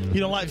one. You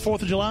don't like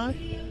 4th of July?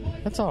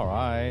 That's all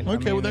right.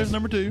 Okay, well there's it's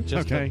number 2.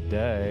 Just Okay. a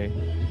day.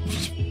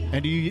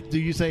 And do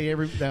you say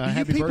every Do you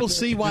happy people birthday?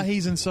 see why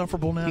he's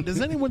insufferable now?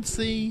 Does anyone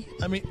see?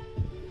 I mean,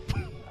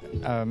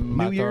 My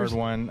New Year's? third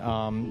one,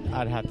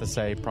 I'd have to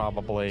say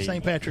probably.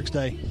 St. Patrick's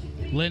Day.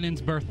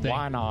 Lenin's birthday.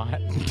 Why not?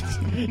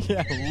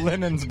 Yeah,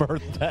 Lenin's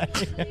birthday.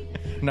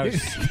 no,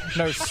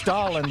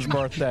 Stalin's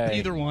birthday.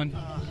 Either one.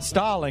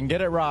 Stalin,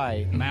 get it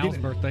right. Mao's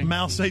birthday.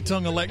 Mao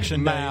Zedong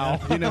election Mao.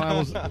 day. You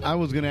know, I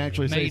was going to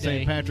actually say May Day.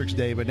 St. Patrick's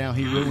Day, but now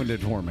he ruined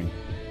it for me.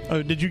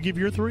 Oh, did you give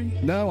your 3?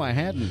 No, I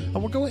hadn't. Oh,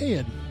 well, go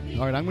ahead.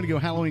 All right, I'm going to go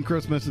Halloween,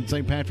 Christmas, and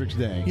St. Patrick's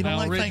Day. You don't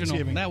like original.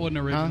 Thanksgiving. That wasn't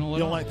original. You at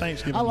don't all. like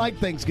Thanksgiving. I like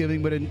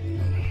Thanksgiving, but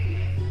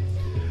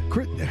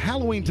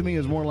Halloween to me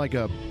is more like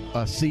a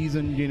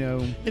season, you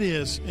know. it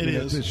is. It You know,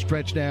 is. it's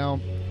stretched out.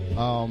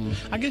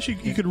 I guess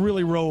you could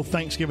really roll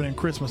Thanksgiving and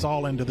Christmas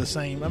all into the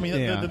same. I mean,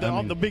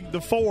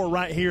 the four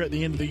right here at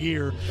the end of the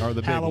year are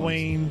the big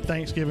Halloween, ones.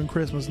 Thanksgiving,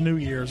 Christmas, New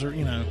Year's, or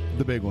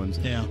the big ones.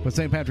 Yeah. But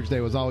St. Patrick's Day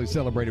was always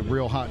celebrated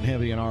real hot and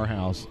heavy in our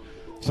house.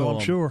 So I'm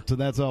sure. So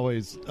that's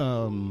always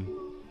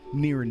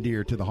near and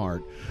dear to the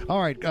heart. All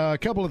right, a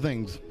couple of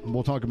things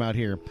we'll talk about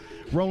here.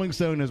 Rolling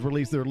Stone has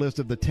released their list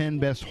of the 10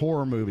 best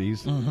horror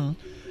movies.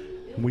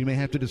 Mm-hmm. We may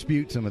have to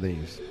dispute some of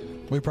these.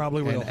 We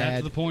probably will.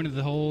 That's the point of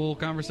the whole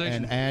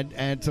conversation. And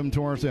add some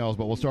to ourselves.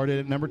 But we'll start it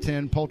at number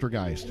 10,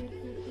 Poltergeist.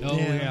 Oh,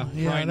 yeah.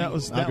 Yeah, that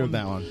was I'll go with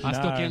that one. I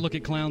still can't look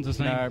at clowns the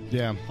same. No,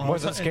 Yeah.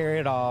 wasn't scary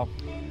at all.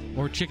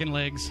 Or chicken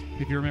legs,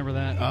 if you remember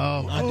that.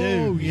 Oh, I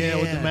do. Yeah,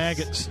 with the yes.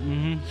 maggots.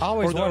 Mm-hmm. I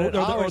always wanted.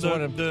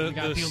 The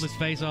guy peeled his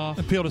face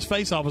off. Peeled his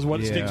face off is what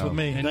Yeah. sticks with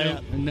me. And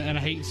I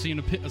hate seeing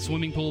a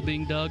swimming pool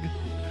being dug.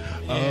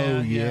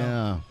 Oh,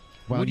 yeah.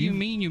 Well, What do you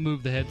mean you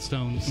moved the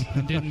headstones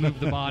and didn't move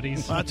the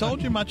bodies? I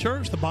told you, my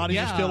church, the bodies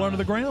are still under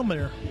the ground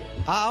there.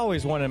 I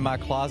always wanted my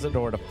closet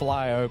door to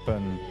fly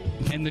open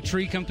And the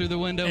tree come through the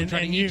window and try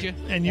to eat you?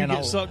 And you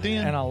get sucked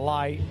in. and a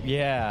light.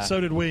 Yeah.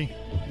 So did we.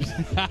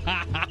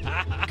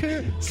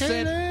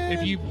 Said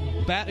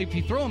if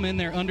you throw him in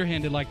there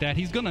underhanded like that,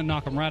 he's going to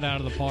knock him right out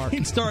of the park.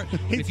 He'd start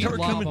If you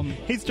lob him.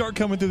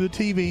 coming through the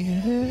TV.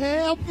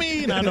 Help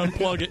me! And I'd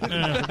unplug it.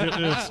 Forget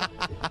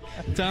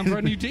this. Time for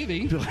a new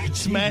TV.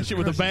 Smash it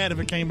with a bat if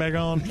it came back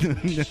on.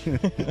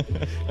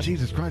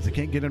 Jesus Christ, I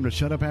can't get him to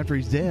shut up after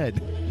he's dead.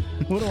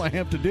 What do I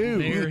have to do?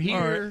 They're here.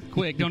 All right.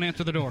 Quick, don't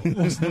answer the door.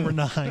 What's number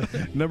 9?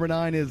 Number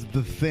 9 is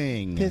The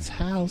Thing. This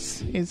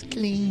house is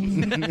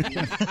clean.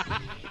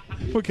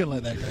 We couldn't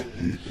let that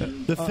go.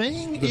 The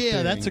Thing? The yeah,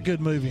 Thing. that's a good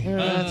movie.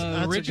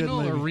 That's Original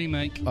a good or movie.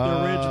 remake? The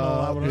original,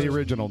 I would The say.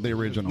 original.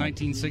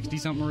 1960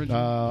 something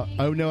original.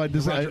 Oh no!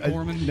 Roger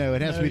Corman? No,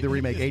 it has to be the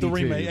remake. It's 82. The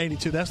remake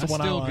 82. That's the That's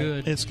one still I like.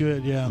 good. It's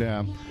good. Yeah.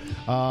 Yeah.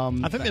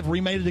 I think they've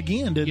remade it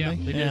again, didn't Yeah, they?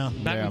 they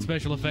did. Back Yeah. when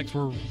special effects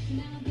were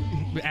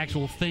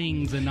actual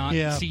things and not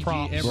Yeah, CG.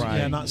 props. everything. Right.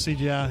 Yeah, not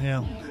CGI.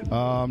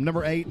 Yeah.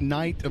 Number 8,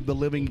 Night of the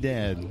Living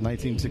Dead,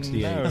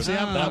 1968. No. See,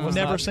 That I've was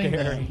never not seen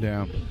that. scary.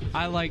 Yeah.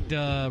 I liked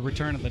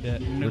Return of the Dead.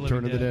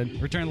 Return of the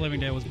Dead? Return of the Living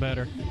Dead was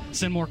better.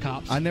 Send more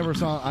cops. I never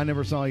saw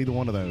either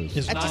one of those.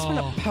 Is, I just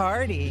want to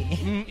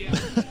party.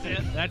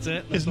 That's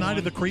it. is Night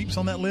of the Creeps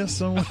on that list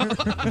somewhere?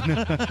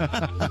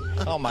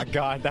 Oh my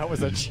God, that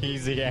was a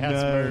cheesy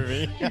ass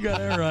movie. You got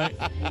that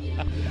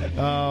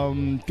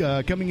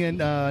right. Coming in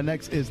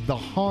next is The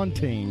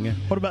Haunting.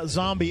 What about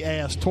Zombie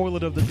Ass,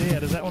 Toilet of the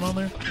Dead? Is that one on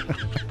there?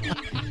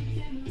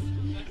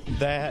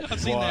 That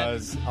seen that.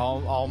 was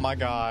oh my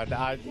God.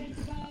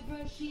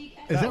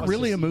 Is that was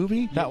really just- a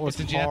movie? That was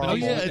It's a Japanese-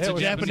 horrible. Oh, yeah, it's It a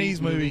was-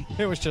 Japanese movie.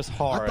 It was just I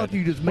horrid. thought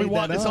you just made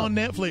that It's up. on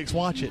Netflix.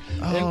 Watch it.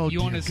 Oh,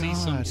 you want to dear see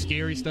some God.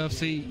 scary stuff?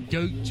 See,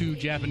 go to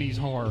Japanese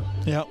horror.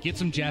 Yep. Get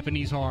some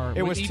Japanese horror.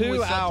 It was Even 2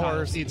 with subtitles,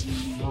 hours.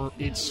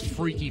 It's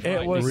freaky. It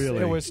frightening. was Really?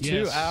 it was 2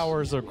 Yes.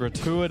 hours of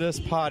gratuitous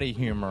potty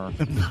humor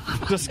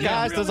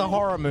disguised as a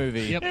horror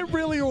movie. Yep. It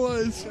really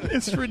was.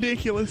 It's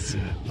ridiculous.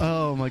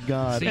 Oh my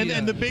God. See,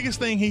 And the biggest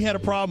thing he had a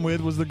problem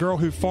with was the girl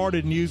who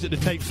farted and used it to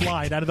take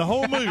flight. Out of the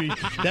whole movie,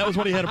 that was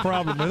what he had a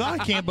problem with. I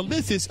can't believe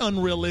this is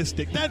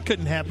unrealistic. That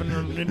couldn't happen.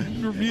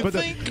 You But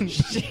the- think?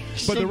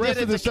 But the rest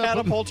did of it the to stuff,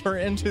 catapult her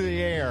into the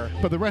air.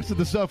 but the rest of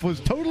the stuff was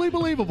totally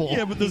believable.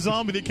 Yeah, but the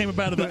zombie that came up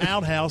out of the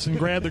outhouse and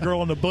grabbed the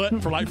girl in the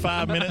butt for like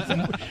 5 minutes,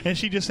 and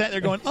she just sat there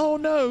going, "Oh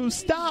no,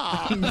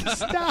 stop,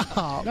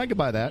 stop!" I could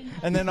buy that.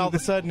 And then all of a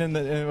sudden,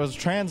 it was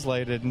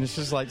translated, and it's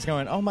just like it's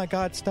going, "Oh my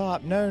God,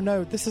 stop!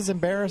 No, this is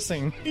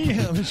embarrassing.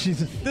 Yeah, but she's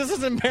This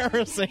is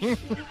embarrassing."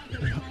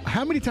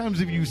 How many times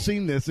have you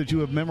seen this that you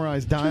have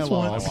memorized I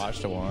dialogue?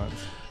 watched it once.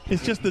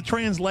 it's just the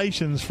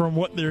translations from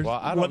what they're Well,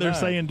 I don't what they're know.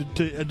 saying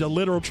to the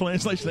literal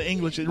translation to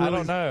English. It really, I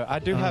don't know. I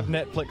do have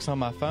Netflix on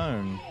my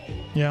phone.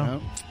 Yeah.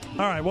 No.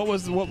 All right. Where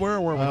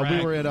were we?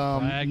 We were at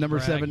brag, number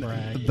brag, 7,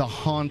 brag. The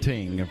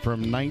Haunting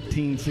from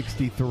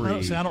 1963.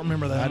 Oh, see, I don't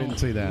remember that. I didn't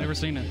see that. Never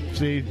seen it.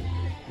 See?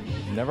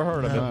 Never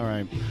heard of it. All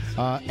right.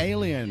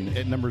 Alien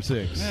at number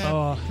 6.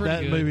 Oh, Pretty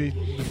that good.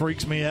 movie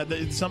freaks me out.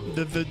 It's something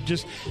that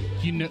just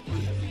You know,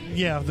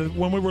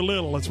 when we were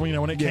little, it's when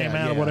it came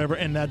Yeah, out or yeah. whatever,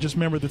 and I just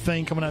remember the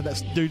thing coming out of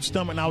that dude's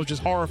stomach, and I was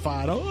just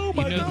horrified. Oh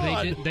my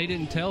God! they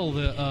didn't tell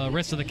the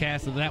rest of the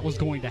cast that was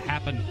going to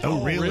happen.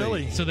 Oh,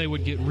 really? So they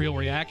would get real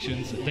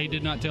reactions. They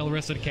did not tell the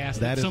rest of the cast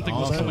That that is something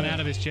was awesome. coming out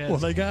of his chest. Well,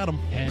 they got him.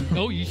 And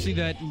you see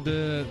that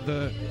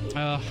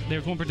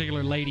there's one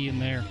particular lady in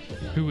there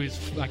who is,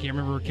 I can't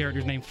remember her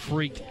character's name,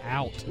 freaked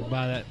out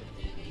by that.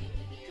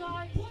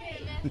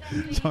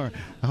 Sorry,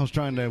 I was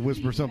trying to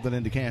whisper something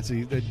into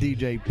Cassie,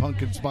 DJ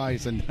Pumpkin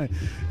Spice, and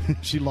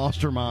she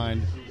lost her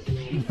mind.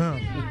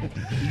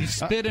 You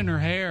spit in her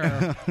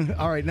hair.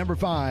 All right, number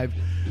 5,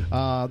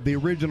 the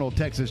original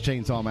Texas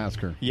Chainsaw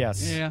Massacre.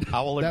 Yes, Yeah.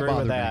 I will That agree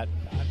with bothered that.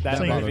 That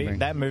That bothered movie, me.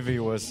 that movie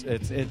was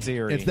it's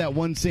eerie. It's that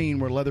one scene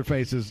where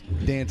Leatherface is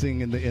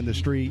dancing in the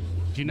street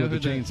Do you know with who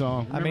the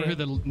chainsaw. Remember who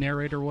the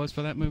narrator was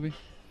for that movie?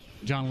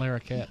 John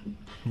Larroquette.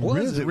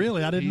 Was it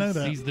really? I didn't know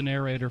that. He's the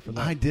narrator for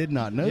that. I did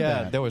not know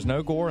Yeah, that. there was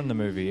no gore in the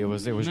movie. It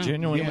was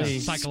genuinely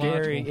Yeah.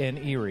 scary and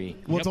eerie.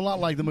 Well, it's a lot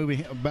like the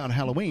movie about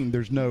Halloween.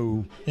 There's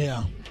no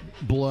Yeah,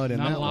 blood in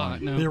Not that a lot,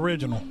 one. no. the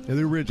original.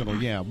 The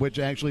original, yeah, which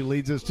actually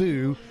leads us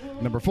to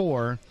number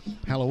 4,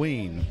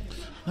 Halloween.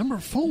 Number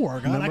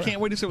 4. God, I can't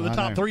wait to see what the I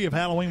top know. 3 of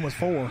Halloween was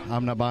 4.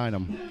 I'm not buying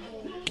them.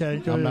 Okay,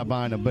 go I'm ahead. not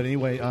buying them. But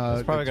anyway,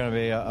 It's probably going to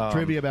be a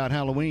trivia about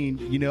Halloween.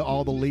 You know,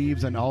 all the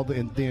leaves and all the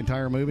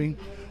entire movie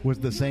was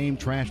the same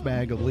trash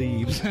bag of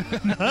leaves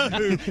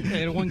They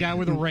had one guy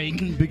with a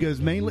rake.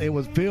 because mainly it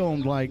was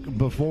filmed like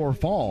before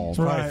fall.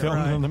 Right, filmed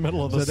right. in the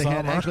middle of So the they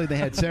summer.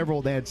 had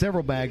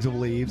several bags of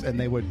leaves, and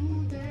they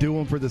would do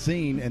them for the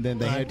scene, and then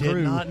they I had did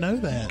crew not know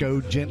that.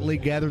 go gently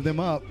gather them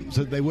up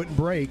so they wouldn't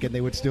break, and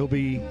they would still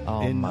be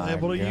Oh, in. my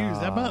Able to use.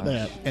 How about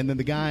that? And then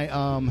the guy,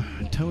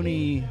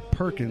 Tony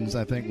Perkins,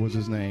 I think was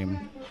his name.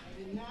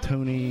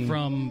 Tony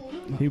From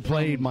he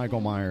played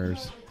Michael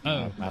Myers.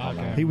 oh,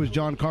 okay. He was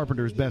John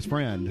Carpenter's best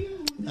friend.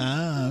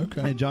 Ah,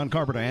 okay. And John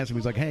Carpenter asked him,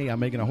 he's like, "Hey, I'm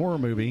making a horror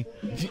movie.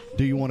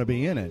 Do you want to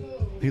be in it?"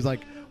 He's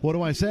like, "What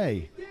do I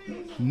say?"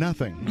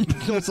 Nothing.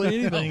 Don't say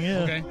anything. Yeah.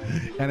 Okay.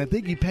 And I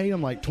think he paid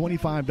him like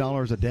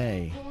 $25 a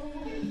day,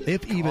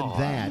 if even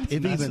that.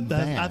 If That's- even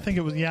that- that. I think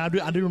it was. Yeah,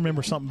 I do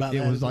remember something about it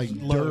that. was like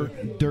low.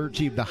 dirt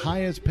cheap. The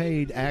highest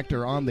paid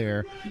actor on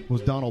there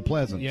was Donald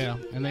Pleasance. Yeah,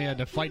 and they had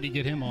to fight to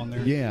get him on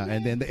there. Yeah,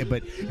 and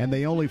then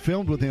they only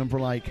filmed with him for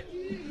like,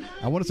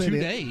 I want to say 2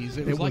 that- days.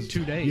 It was like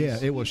 2 days. Yeah,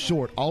 it was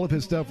short. All of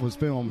his stuff was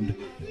filmed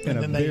in And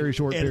a then they very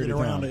short edited period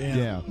of around time. it,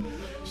 yeah.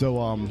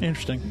 So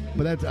Interesting.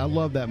 but I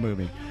love that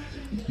movie.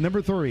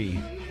 Number 3,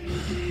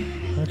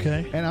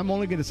 Okay. and I'm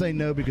only going to say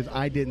no because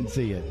I didn't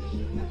see it.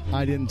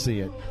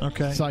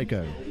 Okay.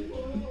 Psycho.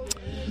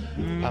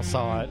 I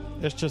saw it.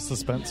 It's just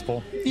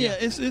suspenseful. Yeah,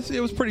 it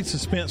was pretty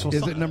suspenseful.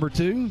 Is it number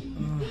 2?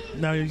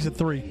 No, you said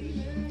 3.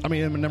 I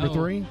mean, number Oh,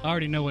 3. I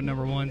already know what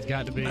number 1's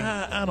got to be.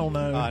 I don't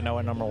know. I know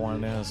what number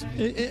 1 is.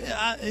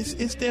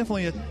 It's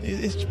definitely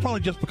it's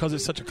probably just because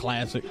it's such a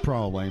classic.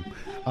 Probably.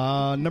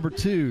 Number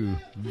 2,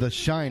 The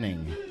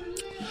Shining.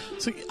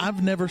 See,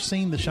 I've never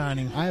seen The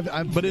Shining,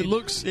 but it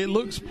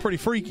looks pretty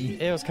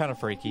freaky. It was kind of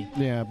freaky.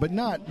 Yeah, but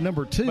not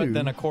number 2. But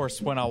then, of course,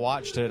 when I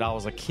watched it, I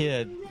was a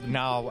kid.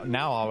 Now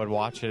I would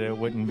watch it. It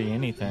wouldn't be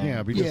anything. Yeah,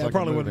 it'd be just Yeah, like it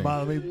probably a wouldn't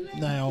movie. bother me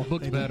now.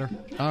 Looks Maybe. better.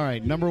 All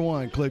right, number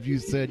 1, Cliff. You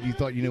said you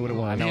thought you knew what it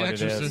was. I know The what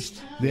Exorcist. it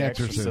is. The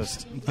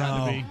Exorcist.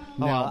 Got to be.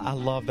 Oh, Now- I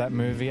love that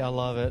movie. I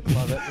love it.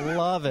 Love it.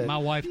 Love it. My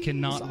wife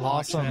cannot It's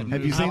watch awesome. that movie.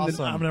 Have you seen the-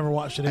 Awesome. I've never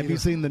watched it. Have you either.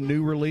 seen the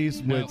new release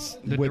No, with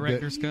the with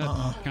director's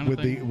cut kind of with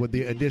thing? with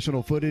the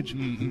additional footage?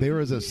 There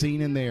is a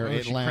scene in there. Where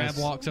It she crab lasts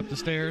walks up the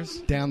stairs.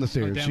 down the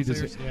stairs. Oh, She just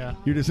downstairs, yeah.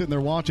 you're just sitting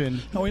there watching.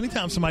 Oh,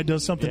 anytime somebody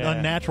does something Yeah.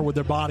 unnatural with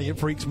their body, it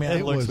freaks me out.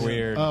 It was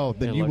weird. Oh,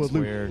 then It you looks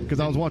would weird. because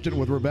I was watching it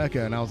with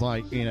Rebecca, and I was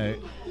like,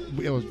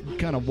 it was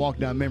kind of walk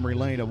down memory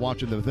lane of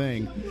watching the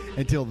thing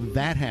until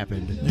that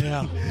happened.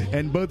 Yeah.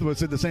 And both of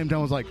us at the same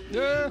time was like,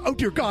 "Oh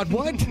dear God,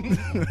 what?"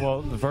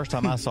 Well, the first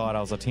time I saw it,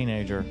 I was a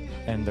teenager,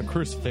 and the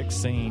crucifix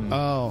scene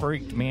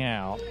freaked me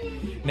out.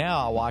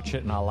 Now I watch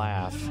it and I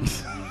laugh.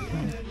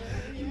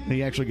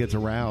 He actually gets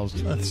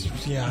aroused.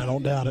 I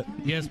don't doubt it.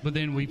 Yes, but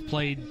then we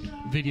played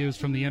videos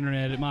from the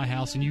internet at my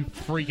house, and you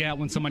freak out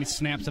when somebody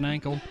snaps an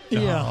ankle.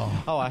 Yeah.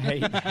 Oh, I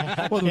hate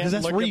that. Well, because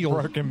that's Look at real.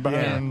 broken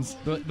bones.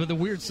 But the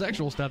weird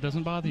sexual stuff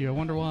doesn't bother you. I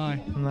wonder why.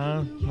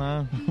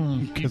 No.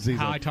 Because he's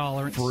High a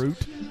tolerance. fruit.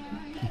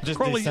 Just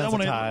Crowley,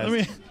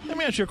 desensitized. let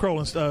me ask you a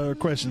Crowley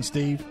question,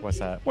 Steve. What's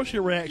that? What's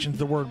your reaction to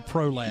the word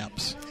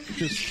prolapse?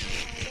 Just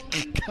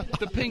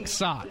The pink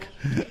sock.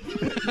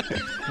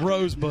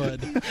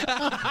 rosebud.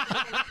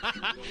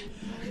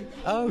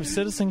 Oh,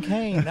 Citizen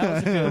Kane. That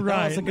was a good, Right,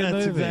 that was a good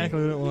that's movie.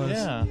 exactly what it was.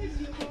 Yeah.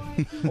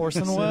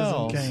 Orson Citizen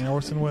Welles. Kane,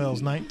 Orson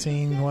Welles,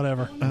 19,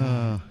 whatever.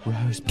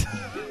 Rosebud.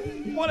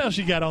 What else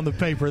you got on the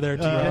paper there,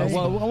 T.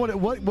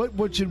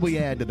 What should we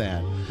add to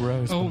that?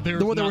 Rosebud. Oh,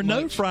 there were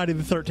no much. Friday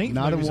the 13th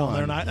Not a movies on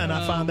one. there, and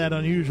I find that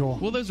unusual.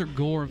 Well, those are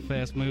gore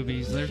fest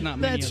movies. There's not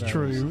many That's of those.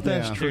 true.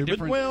 That's Yeah. true. They're But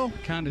different well,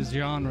 kind of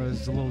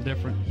genres, a little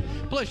different.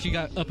 Plus, you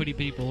got uppity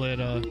people at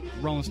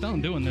Rolling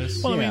Stone doing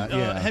this. well, Yeah, I mean,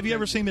 yeah. have you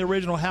ever seen the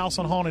original House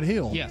on Haunted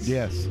Hill? Yes.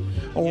 Yes,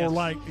 Or Yes.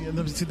 like,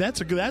 see,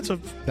 that's a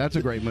that's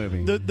a great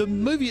movie. The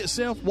movie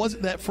itself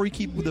wasn't that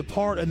freaky. The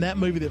part in that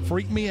movie that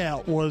freaked me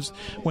out was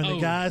when the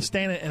guy's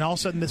standing and all of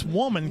a sudden this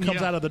woman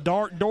comes Yeah. out of the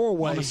dark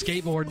doorway On a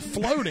skateboard.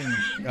 floating.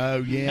 Oh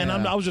yeah, And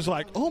I was just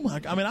like, oh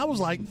my! I mean, I was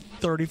like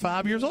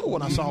 35 years old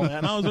when I saw that,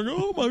 and I was like,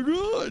 oh my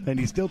God! and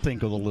he still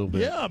tinkled a little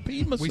bit. Yeah, I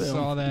peed myself. We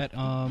saw that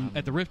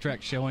at the Riff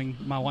Trax showing.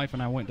 My wife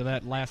and I went to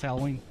that last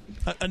Halloween.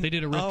 They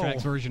did a Riff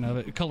Trax version of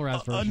it, a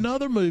colorized version.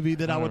 Another movie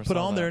that I would never put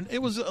saw on that. there, and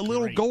it was a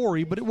little Great.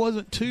 gory, but it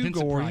wasn't too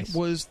Vincent gory. Price.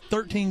 Was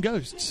 13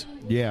 Ghosts?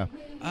 yeah.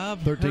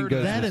 I've 13 heard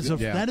of Ghosts.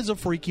 that. That is a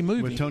freaky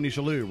movie With Tony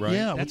Shalhoub, right?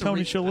 Yeah, with That's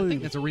Tony I Shalhoub.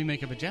 think that's a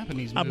remake of a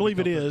Japanese movie. I believe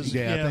it called is.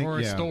 13. Yeah, I think- or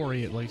a yeah.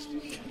 story at least.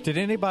 Did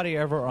anybody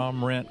ever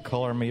rent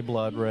Color Me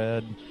Blood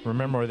Red?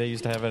 Remember where they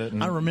used to have it?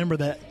 I remember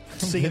that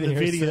seeing the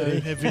video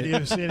at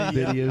Video City.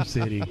 Video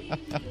City.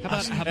 How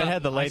It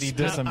had the lady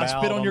disemboweled. I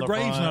spit on your the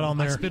grave's front. not on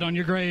I there. spit on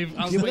your grave.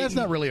 I was Yeah, but waiting. that's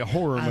not really a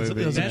horror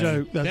movie. That's a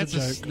joke. That's a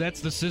joke. That's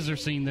the scissor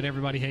scene that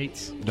everybody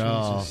hates.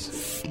 No.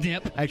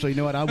 Snip. Actually, you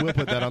know what? I will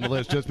put that on the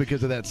list just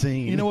because of that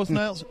scene. You know what's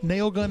else?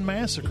 Nail Gun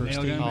Massacre. Nail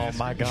Steve. Gun Oh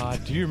my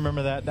God! Do you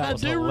remember that? That I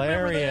was do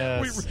hilarious.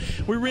 remember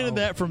that. We rented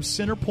that from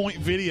Centerpoint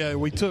Video.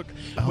 We took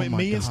Oh my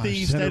me and gosh,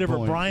 Steve stayed over at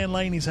Centerpoint. Brian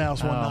Laney's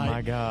house one Oh night.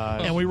 my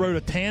God! And we rode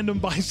a tandem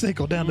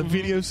bicycle down to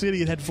Video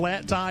City. It had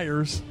flat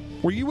tires.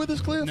 Were you with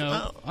us, Cliff?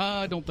 No,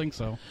 I don't think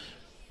so.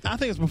 I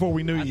think it's before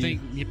we knew I you.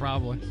 think you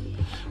probably.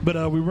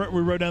 But we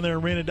rode down there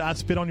and rented. I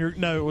spit on your.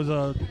 No, it was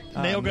a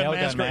Nail Gun Nail Gun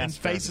Massacre and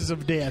Massacre. Faces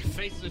of Death.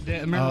 Faces of Death.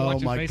 I remember Oh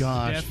watching my Faces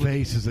gosh, of Death with,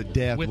 Faces of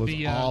Death with was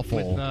the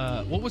awful.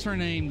 With, what was her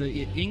name?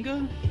 The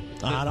Inga.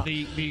 I don't-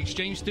 The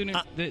exchange student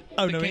that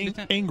oh, that no, came to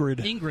town?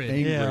 Ingrid. Ingrid.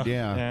 Ingrid,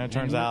 Yeah. yeah. it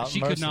turns out She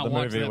could most not of the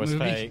watch movie that was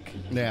movie. fake.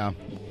 Yeah.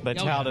 They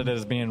touted it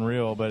as being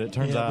real, but it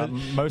turns Yeah, out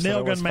but most Nail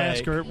of it was Gun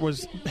fake.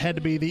 Massacre had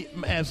to be the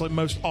absolute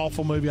most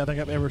awful movie I think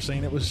I've ever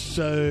seen. It was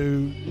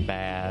so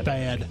Bad.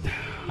 bad.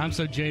 I'm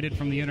so jaded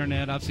from the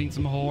internet. I've seen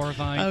some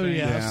horrifying Oh things.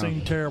 yeah, I've Yeah.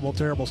 seen terrible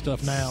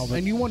stuff now. But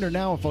And you wonder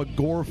now if a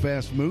gore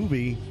fest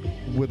movie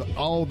with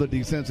all the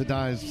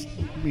desensitized,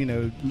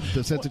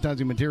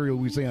 desensitizing material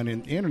we see on the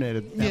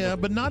internet. yeah,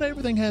 but not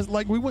everything has.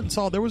 Like we went and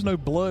saw, there was no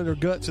blood or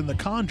guts in The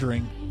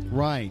Conjuring.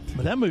 Right.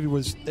 But that movie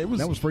was That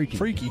was freaky.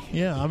 Freaky,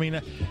 yeah. I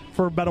mean,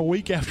 for about a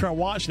week after I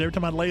watched it, every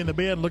time I'd lay in the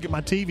bed and look at my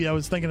TV, I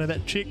was thinking of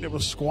that chick that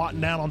was squatting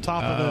down on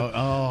top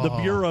of the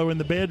bureau in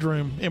the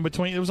bedroom. In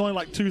between, it was only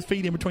like 2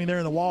 feet in between there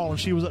and the wall, and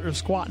she was up there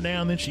squatting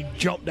down. And then she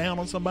jumped down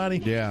on somebody.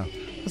 Yeah.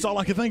 That's all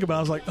I could think about. I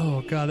was like,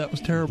 "Oh God, that was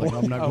terrible." Like,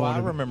 I'm not Oh, going I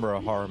to. remember a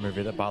horror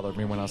movie that bothered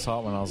me when I saw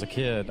it when I was a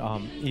kid.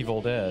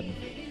 Evil Dead.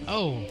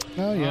 Oh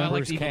yeah. I like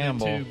Bruce Evil Dead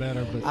Campbell. 2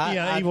 better, but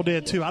yeah, Evil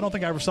Dead 2. I don't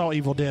think I ever saw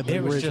Evil Dead the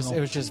It was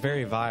original. just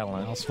very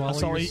violent. I'll I swallow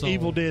saw your soul.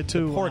 Evil Dead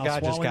 2. The poor I'll guy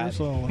just swallow your got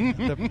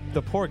soul.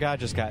 the poor guy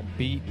just got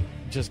beat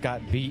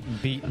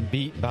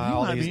by You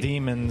all might these be-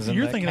 demons in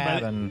you're the thinking about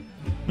it- cabin.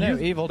 No,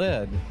 Evil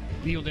Dead,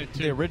 Evil Dead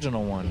 2. the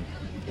original one.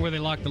 Where they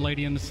locked the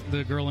lady in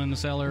the girl in the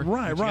cellar.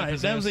 Right, and she got right. That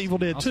possessed. was Evil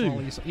Dead I'll 2.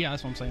 swallow your soul. Yeah,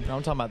 that's what I'm saying.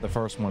 I'm talking about the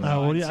first one.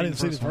 Oh, well, yeah, I I'd didn't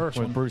see seen the the first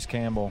with one. Bruce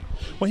Campbell.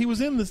 Well, he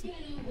was in this.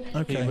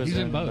 Okay. He was He's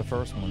in in both. the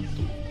first one.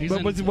 He's But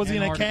in was he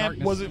in a Heart of cab?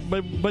 Darkness. Was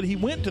it? But he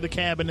went to the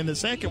cabin in the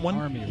second one,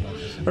 Army of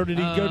Darkness. or did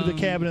he go to the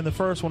cabin in the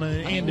first one and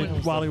it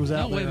ended while he was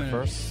out No, wait a there?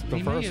 minute. The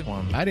He may first have-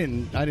 one. I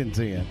didn't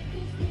see it.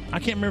 I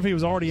can't remember if he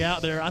was already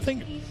out there. I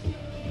think.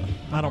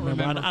 I don't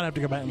remember. remember. I'd have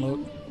to go back and look.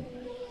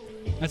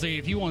 I say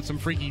if you want some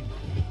freaky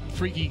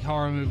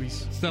horror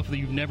movies, stuff that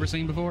you've never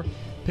seen before,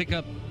 pick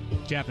up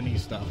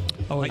Japanese stuff.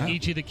 Oh, like yeah.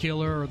 Ichi the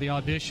Killer or The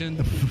Audition.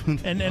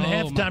 And Oh,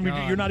 half the my time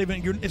God. you're not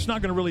even. It's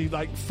not going to really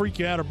like freak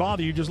you out or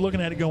bother you. You're just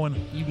looking at it going,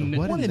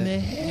 What "What is in that? the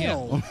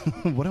hell?"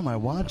 What am I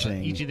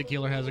watching? Ichi the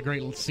Killer has a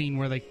great little scene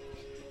where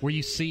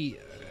you see,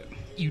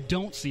 you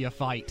don't see a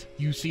fight.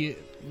 You see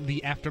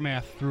the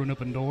aftermath through an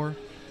open door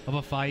of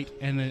a fight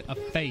and then a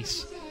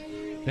face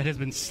that has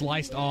been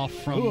sliced off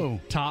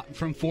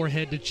from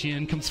forehead to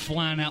chin comes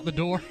flying out the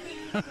door.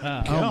 Oh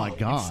my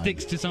God!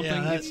 Sticks to something.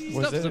 Yeah, It's,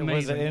 Was stuff's it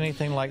amazing.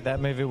 anything like that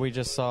movie we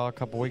just saw a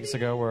couple weeks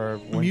ago where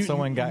when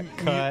someone got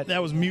cut?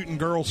 That was Mutant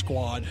Girl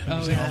Squad.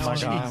 Oh, Oh yeah. my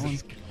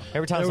Jesus. God.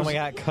 Every time There someone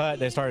was- got cut,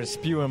 they started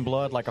spewing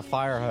blood like a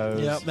fire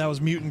hose. Yep, that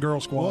was Mutant Girl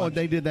Squad. Well,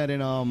 they did that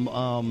in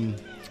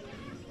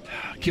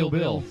Kill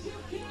Bill.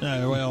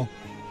 Oh well.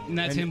 And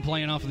that's him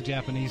playing off the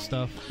Japanese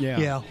stuff. Yeah.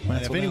 Yeah,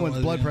 that's If what that anyone's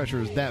was, blood yeah. pressure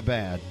is that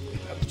bad,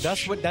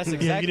 That's you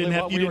exactly didn't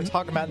have- what you we were didn't-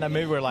 talking about in that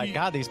movie. We're like,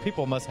 God, these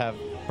people must have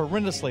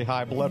horrendously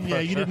high blood Yeah,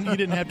 pressure. you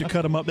didn't have to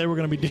cut them up. They were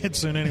going to be dead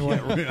soon anyway.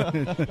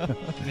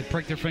 They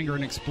prick their finger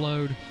and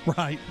explode.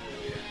 Right.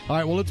 all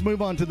right. Well, let's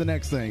move on to the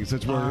next thing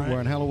since All right. we're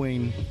on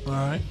Halloween. All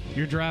right.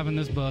 You're driving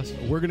this bus.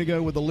 We're going to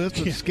go with the list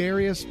of Yeah.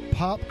 scariest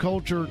pop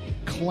culture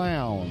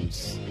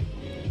clowns.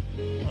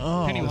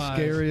 Oh, Pennywise.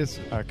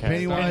 Scariest. Okay.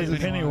 Pennywise. is-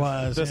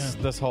 Pennywise.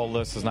 This whole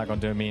list is not going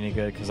to do me any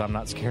good because I'm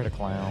not scared of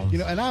clowns. You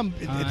know, and I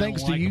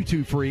thanks don't to like you 'em.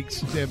 two freaks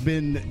have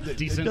been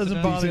Desensitized.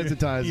 doesn't bother you.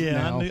 desensitized Yeah,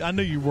 now. I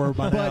knew you were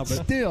by now, But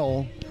but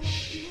still,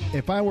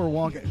 if I were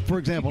walking, for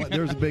example,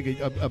 there's a big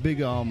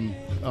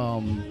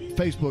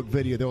Facebook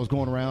video that was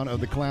going around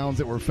of the clowns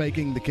that were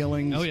faking the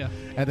killings. Oh, yeah.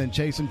 And then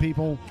chasing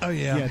people. Oh,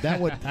 yeah. Yeah,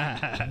 that would.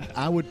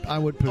 I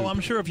would poop. oh,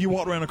 I'm sure if you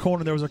walked around a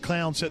corner, there was a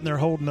clown sitting there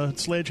holding a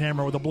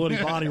sledgehammer with a bloody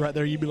body right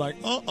there. You'd be like,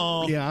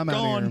 Yeah, I'm gone.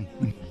 out of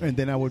here. And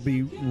then I would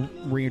be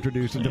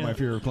reintroduced into my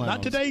fear of clowns.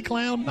 Not today,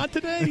 clown. Not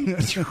today.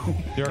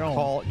 You're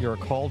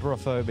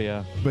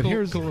cauldrophobia. But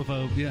here's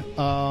Coulrophobe, yeah.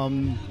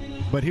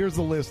 but here's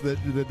the list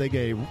that they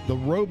gave: the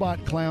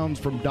robot clowns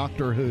from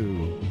Doctor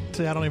Who.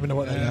 See, I don't even know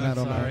what that And I is.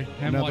 don't sorry. know.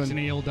 I haven't watched Nothing?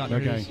 any old Doctor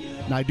Okay.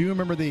 Who's. Now I do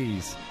remember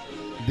these.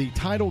 The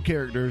title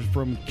characters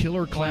from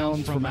Killer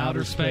Clowns from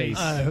Outer Space.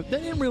 They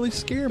didn't really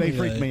scare me. They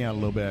freaked though. me out a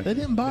little bit. They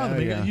didn't bother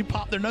me. Yeah. You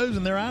pop their nose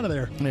and they're out of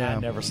there. Yeah. I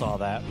never saw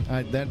that.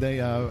 They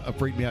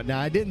freaked me out. Now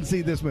I didn't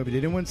see this movie.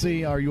 Did anyone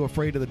see Are You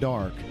Afraid of the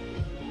Dark?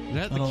 Is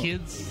that the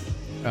kids?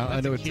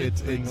 I know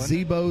it's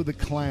Zebo the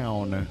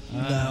Clown. No,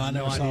 I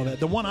never saw that.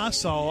 The one I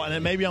saw, and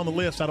it may be on the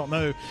list, I don't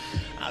know.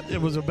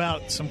 It was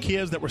about some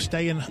kids that were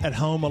staying at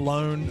home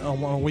alone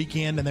on a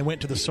weekend, and they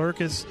went to the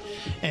circus,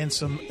 and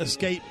some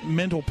escaped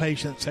mental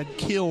patients had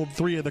killed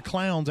 3 of the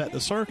clowns at the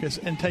circus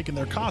and taken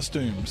their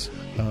costumes.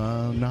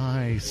 Oh,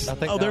 nice. I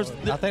think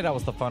that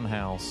was the Fun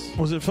House.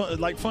 Was it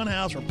like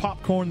Funhouse or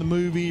Popcorn the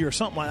movie or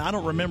something like that? I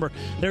don't remember.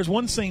 There's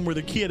one scene where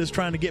the kid is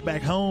trying to get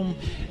back home,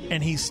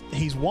 and he's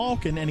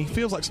walking, and he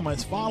feels like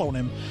somebody's following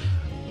him,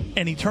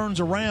 and he turns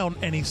around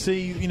and he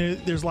sees,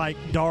 there's like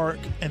dark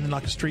and then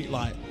like a street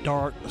light,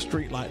 dark, a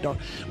street light, dark.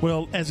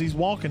 Well, as he's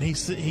walking, he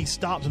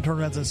stops and turns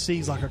around and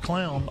sees like a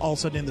clown all of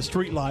a sudden in the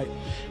street light,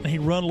 and he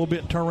run a little bit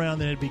and turn around,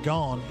 and then it'd be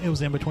gone. It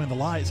was in between the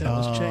lights, and it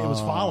was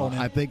following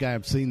him. I think I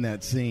have seen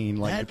that scene,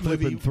 like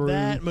flipping through.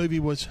 That movie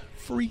was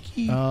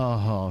freaky.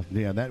 Oh,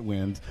 yeah, that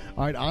wins.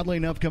 All right, oddly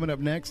enough, coming up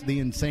next, the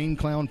Insane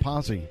Clown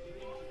Posse.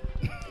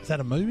 Is that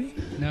a movie?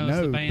 No, it's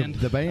the band.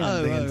 The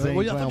band. The Insane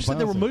well, I Clown thought you said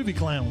they were Posse. movie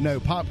clowns. No,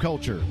 pop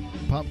culture.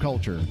 Pop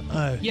culture.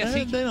 Yes,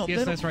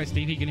 that's right,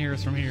 Steve. He can hear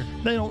us from here.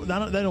 They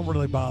don't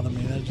really bother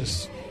me. They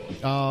just.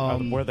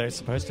 Were they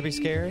supposed to be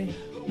scary?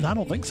 I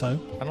don't think so.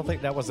 I don't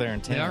think that was their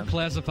intent. They are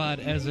classified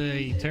as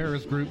a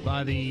terrorist group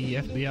by the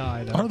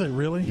FBI. Though. Are they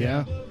really?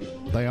 Yeah,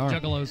 they are.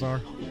 Juggalos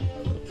are.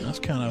 That's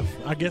kind of.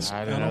 I guess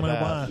I don't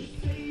know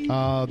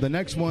why. The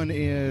next one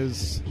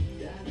is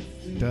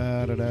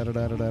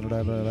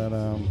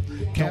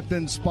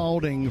Captain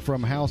Spaulding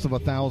from House of a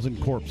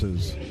Thousand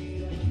Corpses.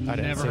 I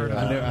never heard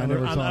that. I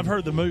never saw I've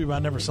heard the movie, but I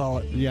never saw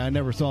it. Yeah, I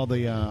never saw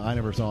I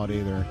never saw it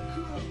either.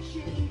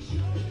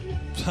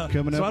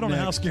 Coming so up I don't know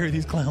how next. scary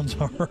these clowns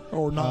are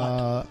or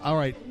not. All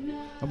right,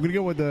 I'm going to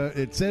go with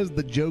it says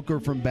the Joker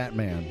from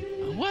Batman.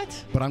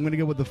 What? But I'm going to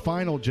go with the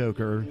final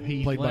Joker,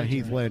 played by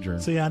Heath Ledger.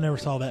 See, I never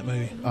saw that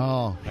movie.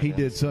 Oh, he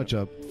did such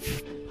a...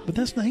 But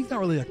he's not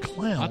really a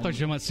clown. I thought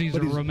you meant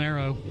Cesar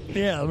Romero.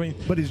 Yeah, I mean...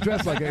 But he's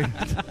dressed like a...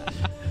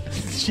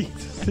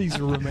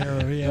 Cesar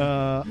Romero,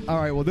 yeah. All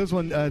right, well, this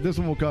one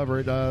will cover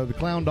it. The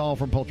clown doll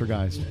from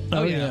Poltergeist.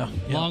 Oh, yeah.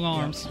 Long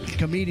arms.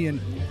 Comedian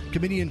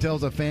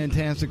tells a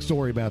fantastic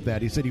story about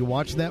that. He said he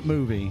watched that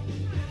movie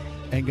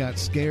and got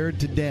scared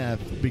to death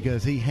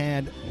because he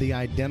had the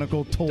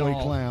identical toy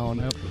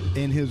clown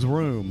in his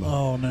room.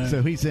 Oh, no.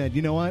 So he said,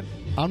 you know what?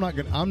 I'm not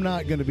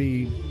going to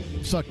be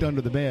sucked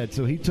under the bed.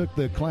 So he took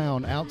the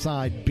clown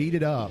outside, beat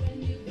it up,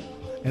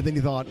 and then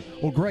he thought,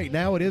 well, great,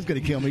 now it is going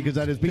to kill me because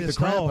I just beat the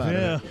crap out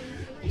of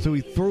it. So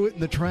he threw it in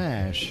the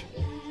trash.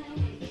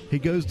 He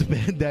goes to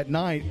bed that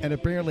night, and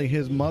apparently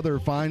his mother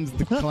finds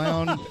the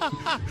clown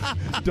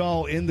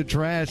doll in the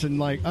trash and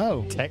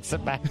takes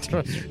it back to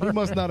us. He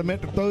must not have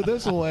meant to throw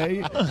this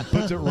away.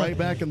 Puts it right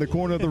back in the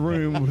corner of the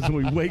room. So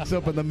he wakes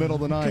up in the middle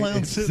of the night Clown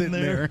and sitting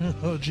there.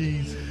 Oh,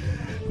 jeez.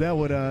 That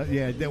would,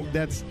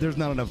 there's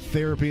not enough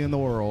therapy in the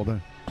world.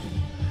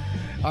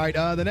 All right,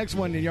 the next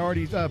one, you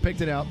already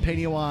picked it out,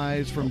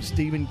 Pennywise from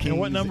Stephen King. And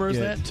what number is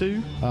that,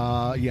 2?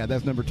 Yeah,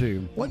 that's number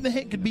 2. What in the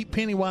heck could beat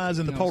Pennywise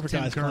in the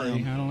Poltergeist Tim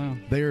Curry. clown? I don't know.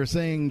 They are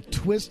saying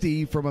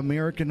Twisty from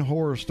American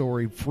Horror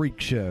Story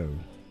Freak Show.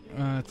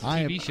 It's a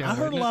TV show. I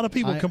heard a lot of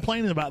people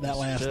complaining about that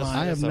last night.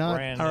 I have not.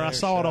 Or I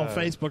saw it on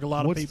Facebook. A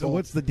lot of people.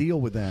 What's the deal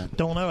with that?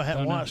 Don't know. I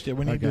haven't watched it.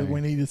 We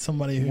needed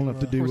somebody who. We'll have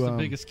to do. Of course, the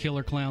biggest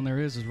killer clown there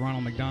is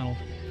Ronald McDonald.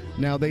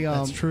 Now they.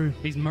 That's true.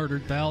 He's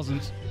murdered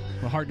thousands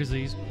with heart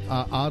disease.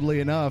 Oddly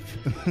enough,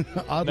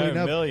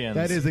 millions.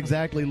 That is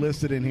exactly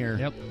listed in here.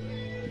 Yep.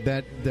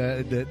 That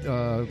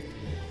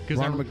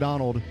Ronald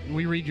McDonald.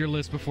 We read your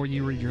list before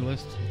you read your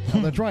list.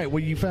 Oh, that's right.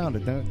 Well, you found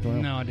it.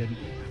 No, I didn't.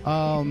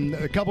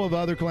 A couple of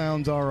other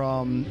clowns are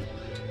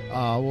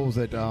what was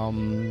it?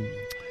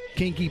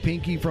 Kinky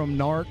Pinky from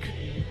Narc.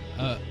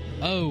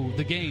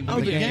 The game. The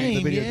video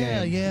game.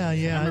 game.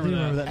 Yeah. I do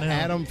remember that now.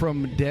 Adam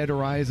from Dead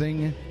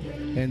Rising,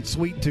 and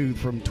Sweet Tooth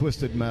from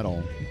Twisted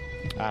Metal.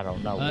 I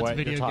don't know what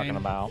you're talking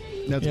about.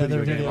 That's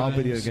video game. All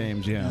video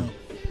games. Yeah.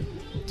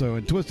 So,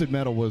 and Twisted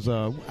Metal was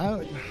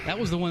that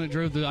was the one that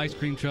drove the ice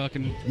cream truck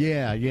and.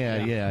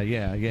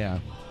 Yeah.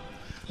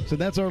 So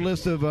that's our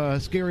list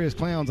of scariest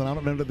clowns, and I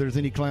don't know if there's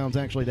any clowns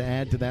actually to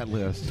add to that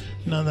list.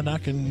 None that I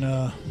can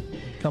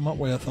come up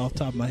with off the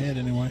top of my head,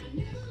 anyway.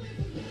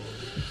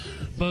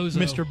 Bozo.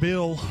 Mr.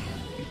 Bill.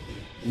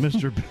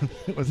 Mr.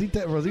 was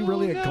he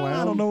really a clown?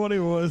 I don't know what he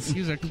was. He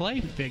was a clay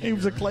figure. He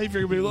was a clay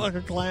figure, but he looked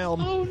like a clown.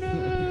 Oh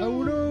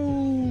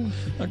no!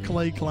 A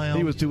clay clown.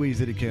 He was too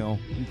easy to kill.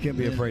 You can't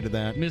be afraid of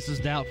that. Mrs.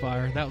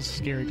 Doubtfire. That was a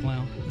scary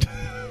clown.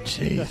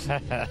 Jeez.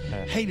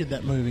 Hated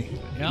that movie.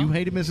 Yeah. You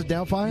hated Mrs.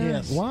 Doubtfire?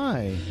 Yes.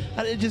 Why?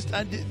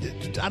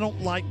 I don't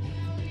like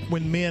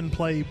when men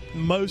play.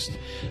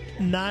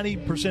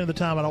 90% of the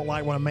time, I don't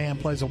like when a man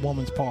plays a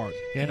woman's part.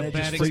 You had And a it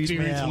bad just freaks me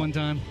experience out. one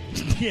time.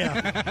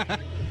 Yeah.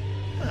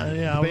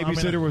 Yeah. The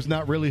babysitter was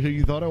not really who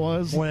you thought it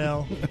was?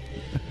 Well,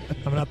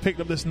 I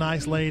picked up this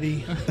nice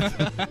lady.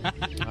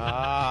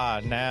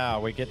 Now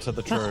we get to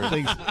the truth.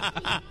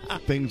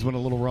 Things went a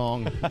little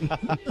wrong.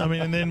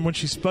 And then when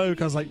she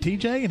spoke, I was like,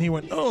 TJ? And he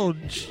went, oh,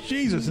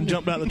 Jesus, and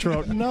jumped out of the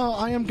truck. No,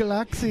 I am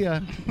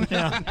Galaxia.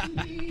 Yeah.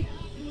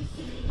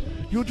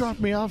 You'll drop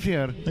me off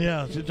here.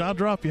 Yeah, I'll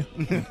drop you.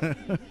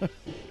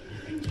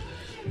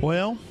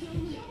 Well,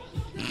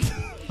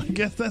 I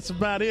guess that's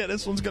about it.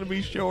 This one's going to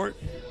be short.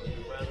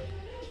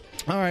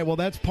 All right, well,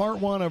 that's part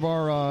one of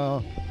our...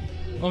 Oh,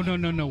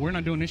 no. We're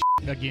not doing this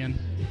again.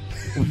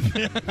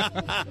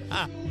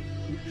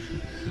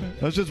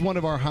 That's just one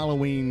of our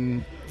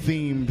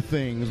Halloween-themed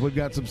things. We've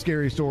got some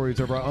scary stories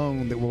of our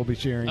own that we'll be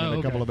sharing in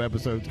a couple of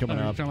episodes coming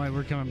up.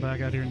 We're coming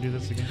back out here and do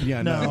this again.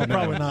 Yeah, no,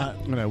 probably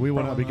not. No, we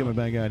will not be coming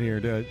back out here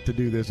to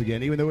do this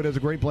again. Even though it is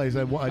a great place,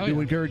 I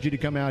do encourage you to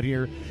come out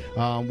here.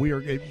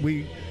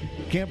 We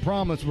can't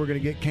promise we're going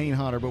to get Kane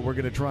Hodder, but we're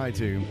going to try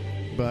to.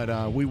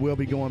 But we will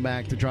be going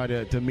back to try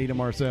to meet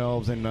him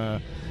ourselves, and we're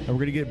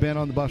going to get Ben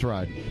on the bus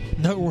ride.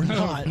 No, we're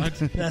not.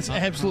 That's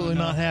absolutely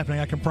not happening,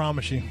 I can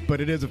promise you.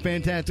 But it is a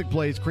fantastic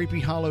place.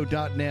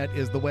 KreepyHollow.net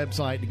is the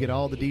website to get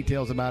all the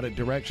details about it,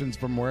 directions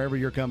from wherever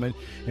you're coming.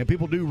 And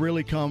people do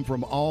really come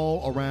from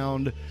all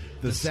around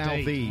the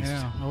southeast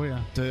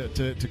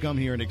to come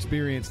here and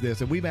experience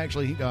this. And we've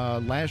actually,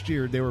 last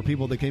year, there were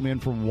people that came in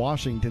from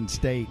Washington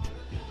State.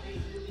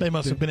 They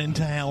must have been in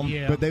town.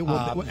 Yeah. But they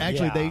will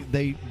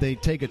they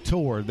take a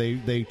tour.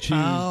 They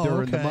choose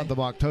during the month of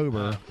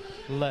October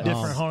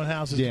different haunted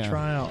houses to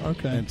try out.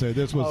 Okay. And so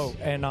this was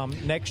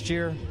next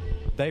year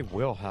they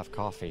will have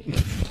coffee.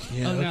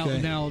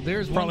 Now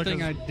there's one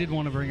thing I did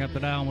want to bring up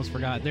that I almost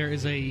forgot. There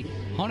is a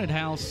haunted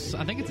house,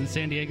 I think it's in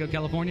San Diego,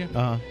 California,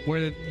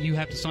 where you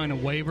have to sign a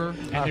waiver,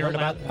 and I heard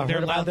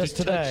about this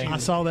today. I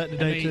saw that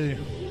today too.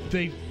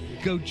 They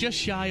go just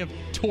shy of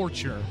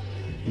torture.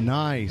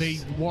 Nice. They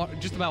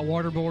just about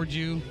waterboard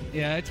you.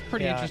 Yeah, it's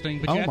pretty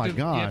interesting. But you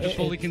have to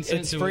fully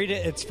consent to it.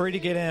 It's free to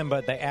get in,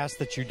 but they ask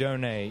that you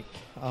donate.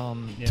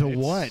 To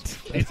what?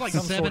 It's like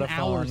 7 sort of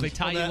hours. fund. They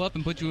tie you up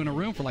and put you in a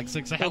room for like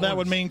 6 hours. Well, that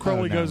would mean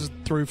Crowley goes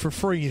through for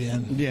free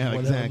then. Yeah,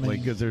 exactly,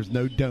 because there's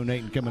no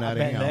donating coming out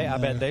of him. I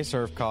bet they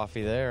serve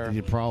coffee there.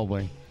 Yeah,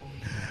 probably.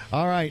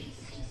 All right.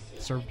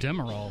 Serve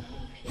Demerol.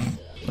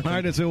 All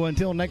right, so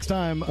until next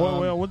time.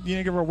 You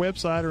didn't give our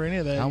website or any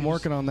of that. I'm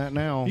working on that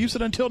now. You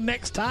said until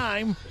next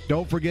time.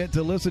 Don't forget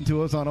to listen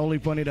to us on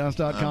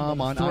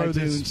onlyfunnydust.com, on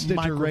iTunes,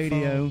 Stitcher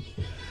Radio.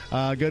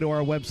 Go to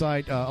our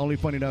website,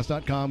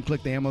 onlyfunnydust.com.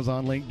 Click the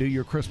Amazon link. Do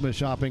your Christmas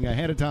shopping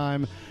ahead of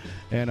time.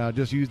 And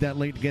just use that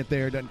link to get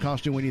there. It doesn't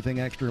cost you anything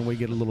extra, and we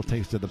get a little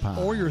taste of the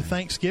pie. Or your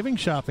Thanksgiving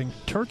shopping.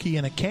 Turkey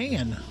in a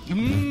can.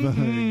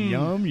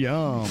 Yum, yum.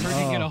 You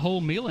can get a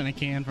whole meal in a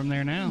can from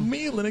there now.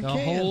 Meal in a can.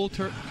 A whole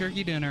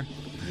turkey dinner.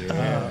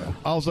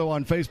 Also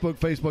on Facebook,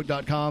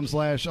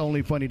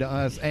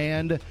 facebook.com/onlyfunnytous,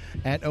 and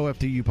at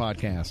OFTU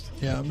Podcast.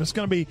 Yeah, it's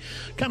going to be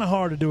kind of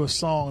hard to do a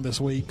song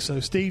this week, so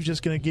Steve's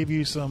just going to give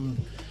you some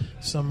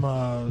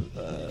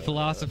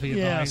philosophy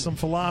advice. Yeah, some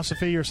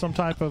philosophy or some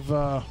type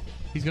of...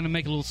 he's going to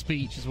make a little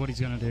speech is what he's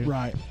going to do.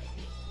 Right.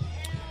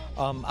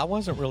 I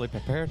wasn't really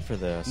prepared for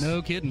this.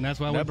 No kidding. That's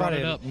why we brought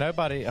it up.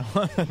 Nobody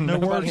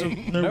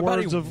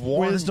words of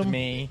warned wisdom.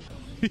 Me.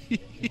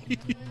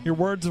 Your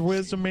words of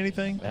wisdom,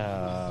 anything?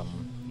 That's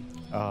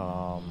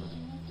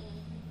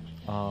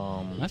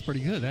pretty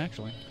good,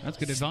 actually. That's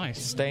good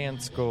advice. Stay in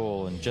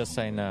school and just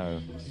say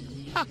no.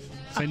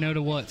 Say no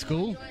to what?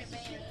 School?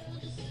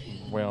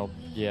 Well,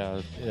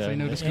 yeah. Say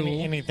no to school?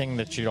 Anything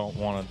that you don't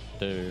want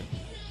to do,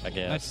 I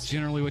guess. That's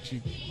generally what you...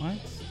 What?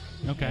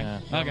 Okay. Yeah,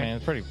 okay. I mean,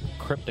 it's pretty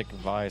cryptic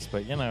advice,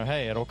 but,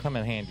 hey, it'll come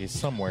in handy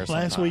somewhere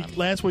Last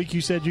week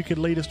you said you could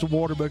lead us to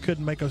water but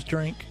couldn't make us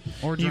drink.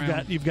 Or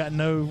drown. You've got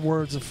no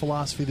words of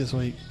philosophy this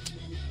week.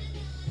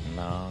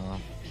 No.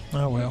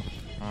 Oh, well.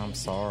 I'm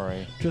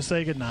sorry. Just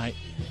say good night.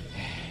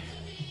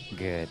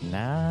 Good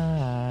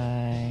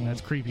night.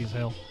 That's creepy as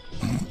hell.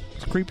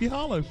 It's Kreepy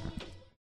Hollow.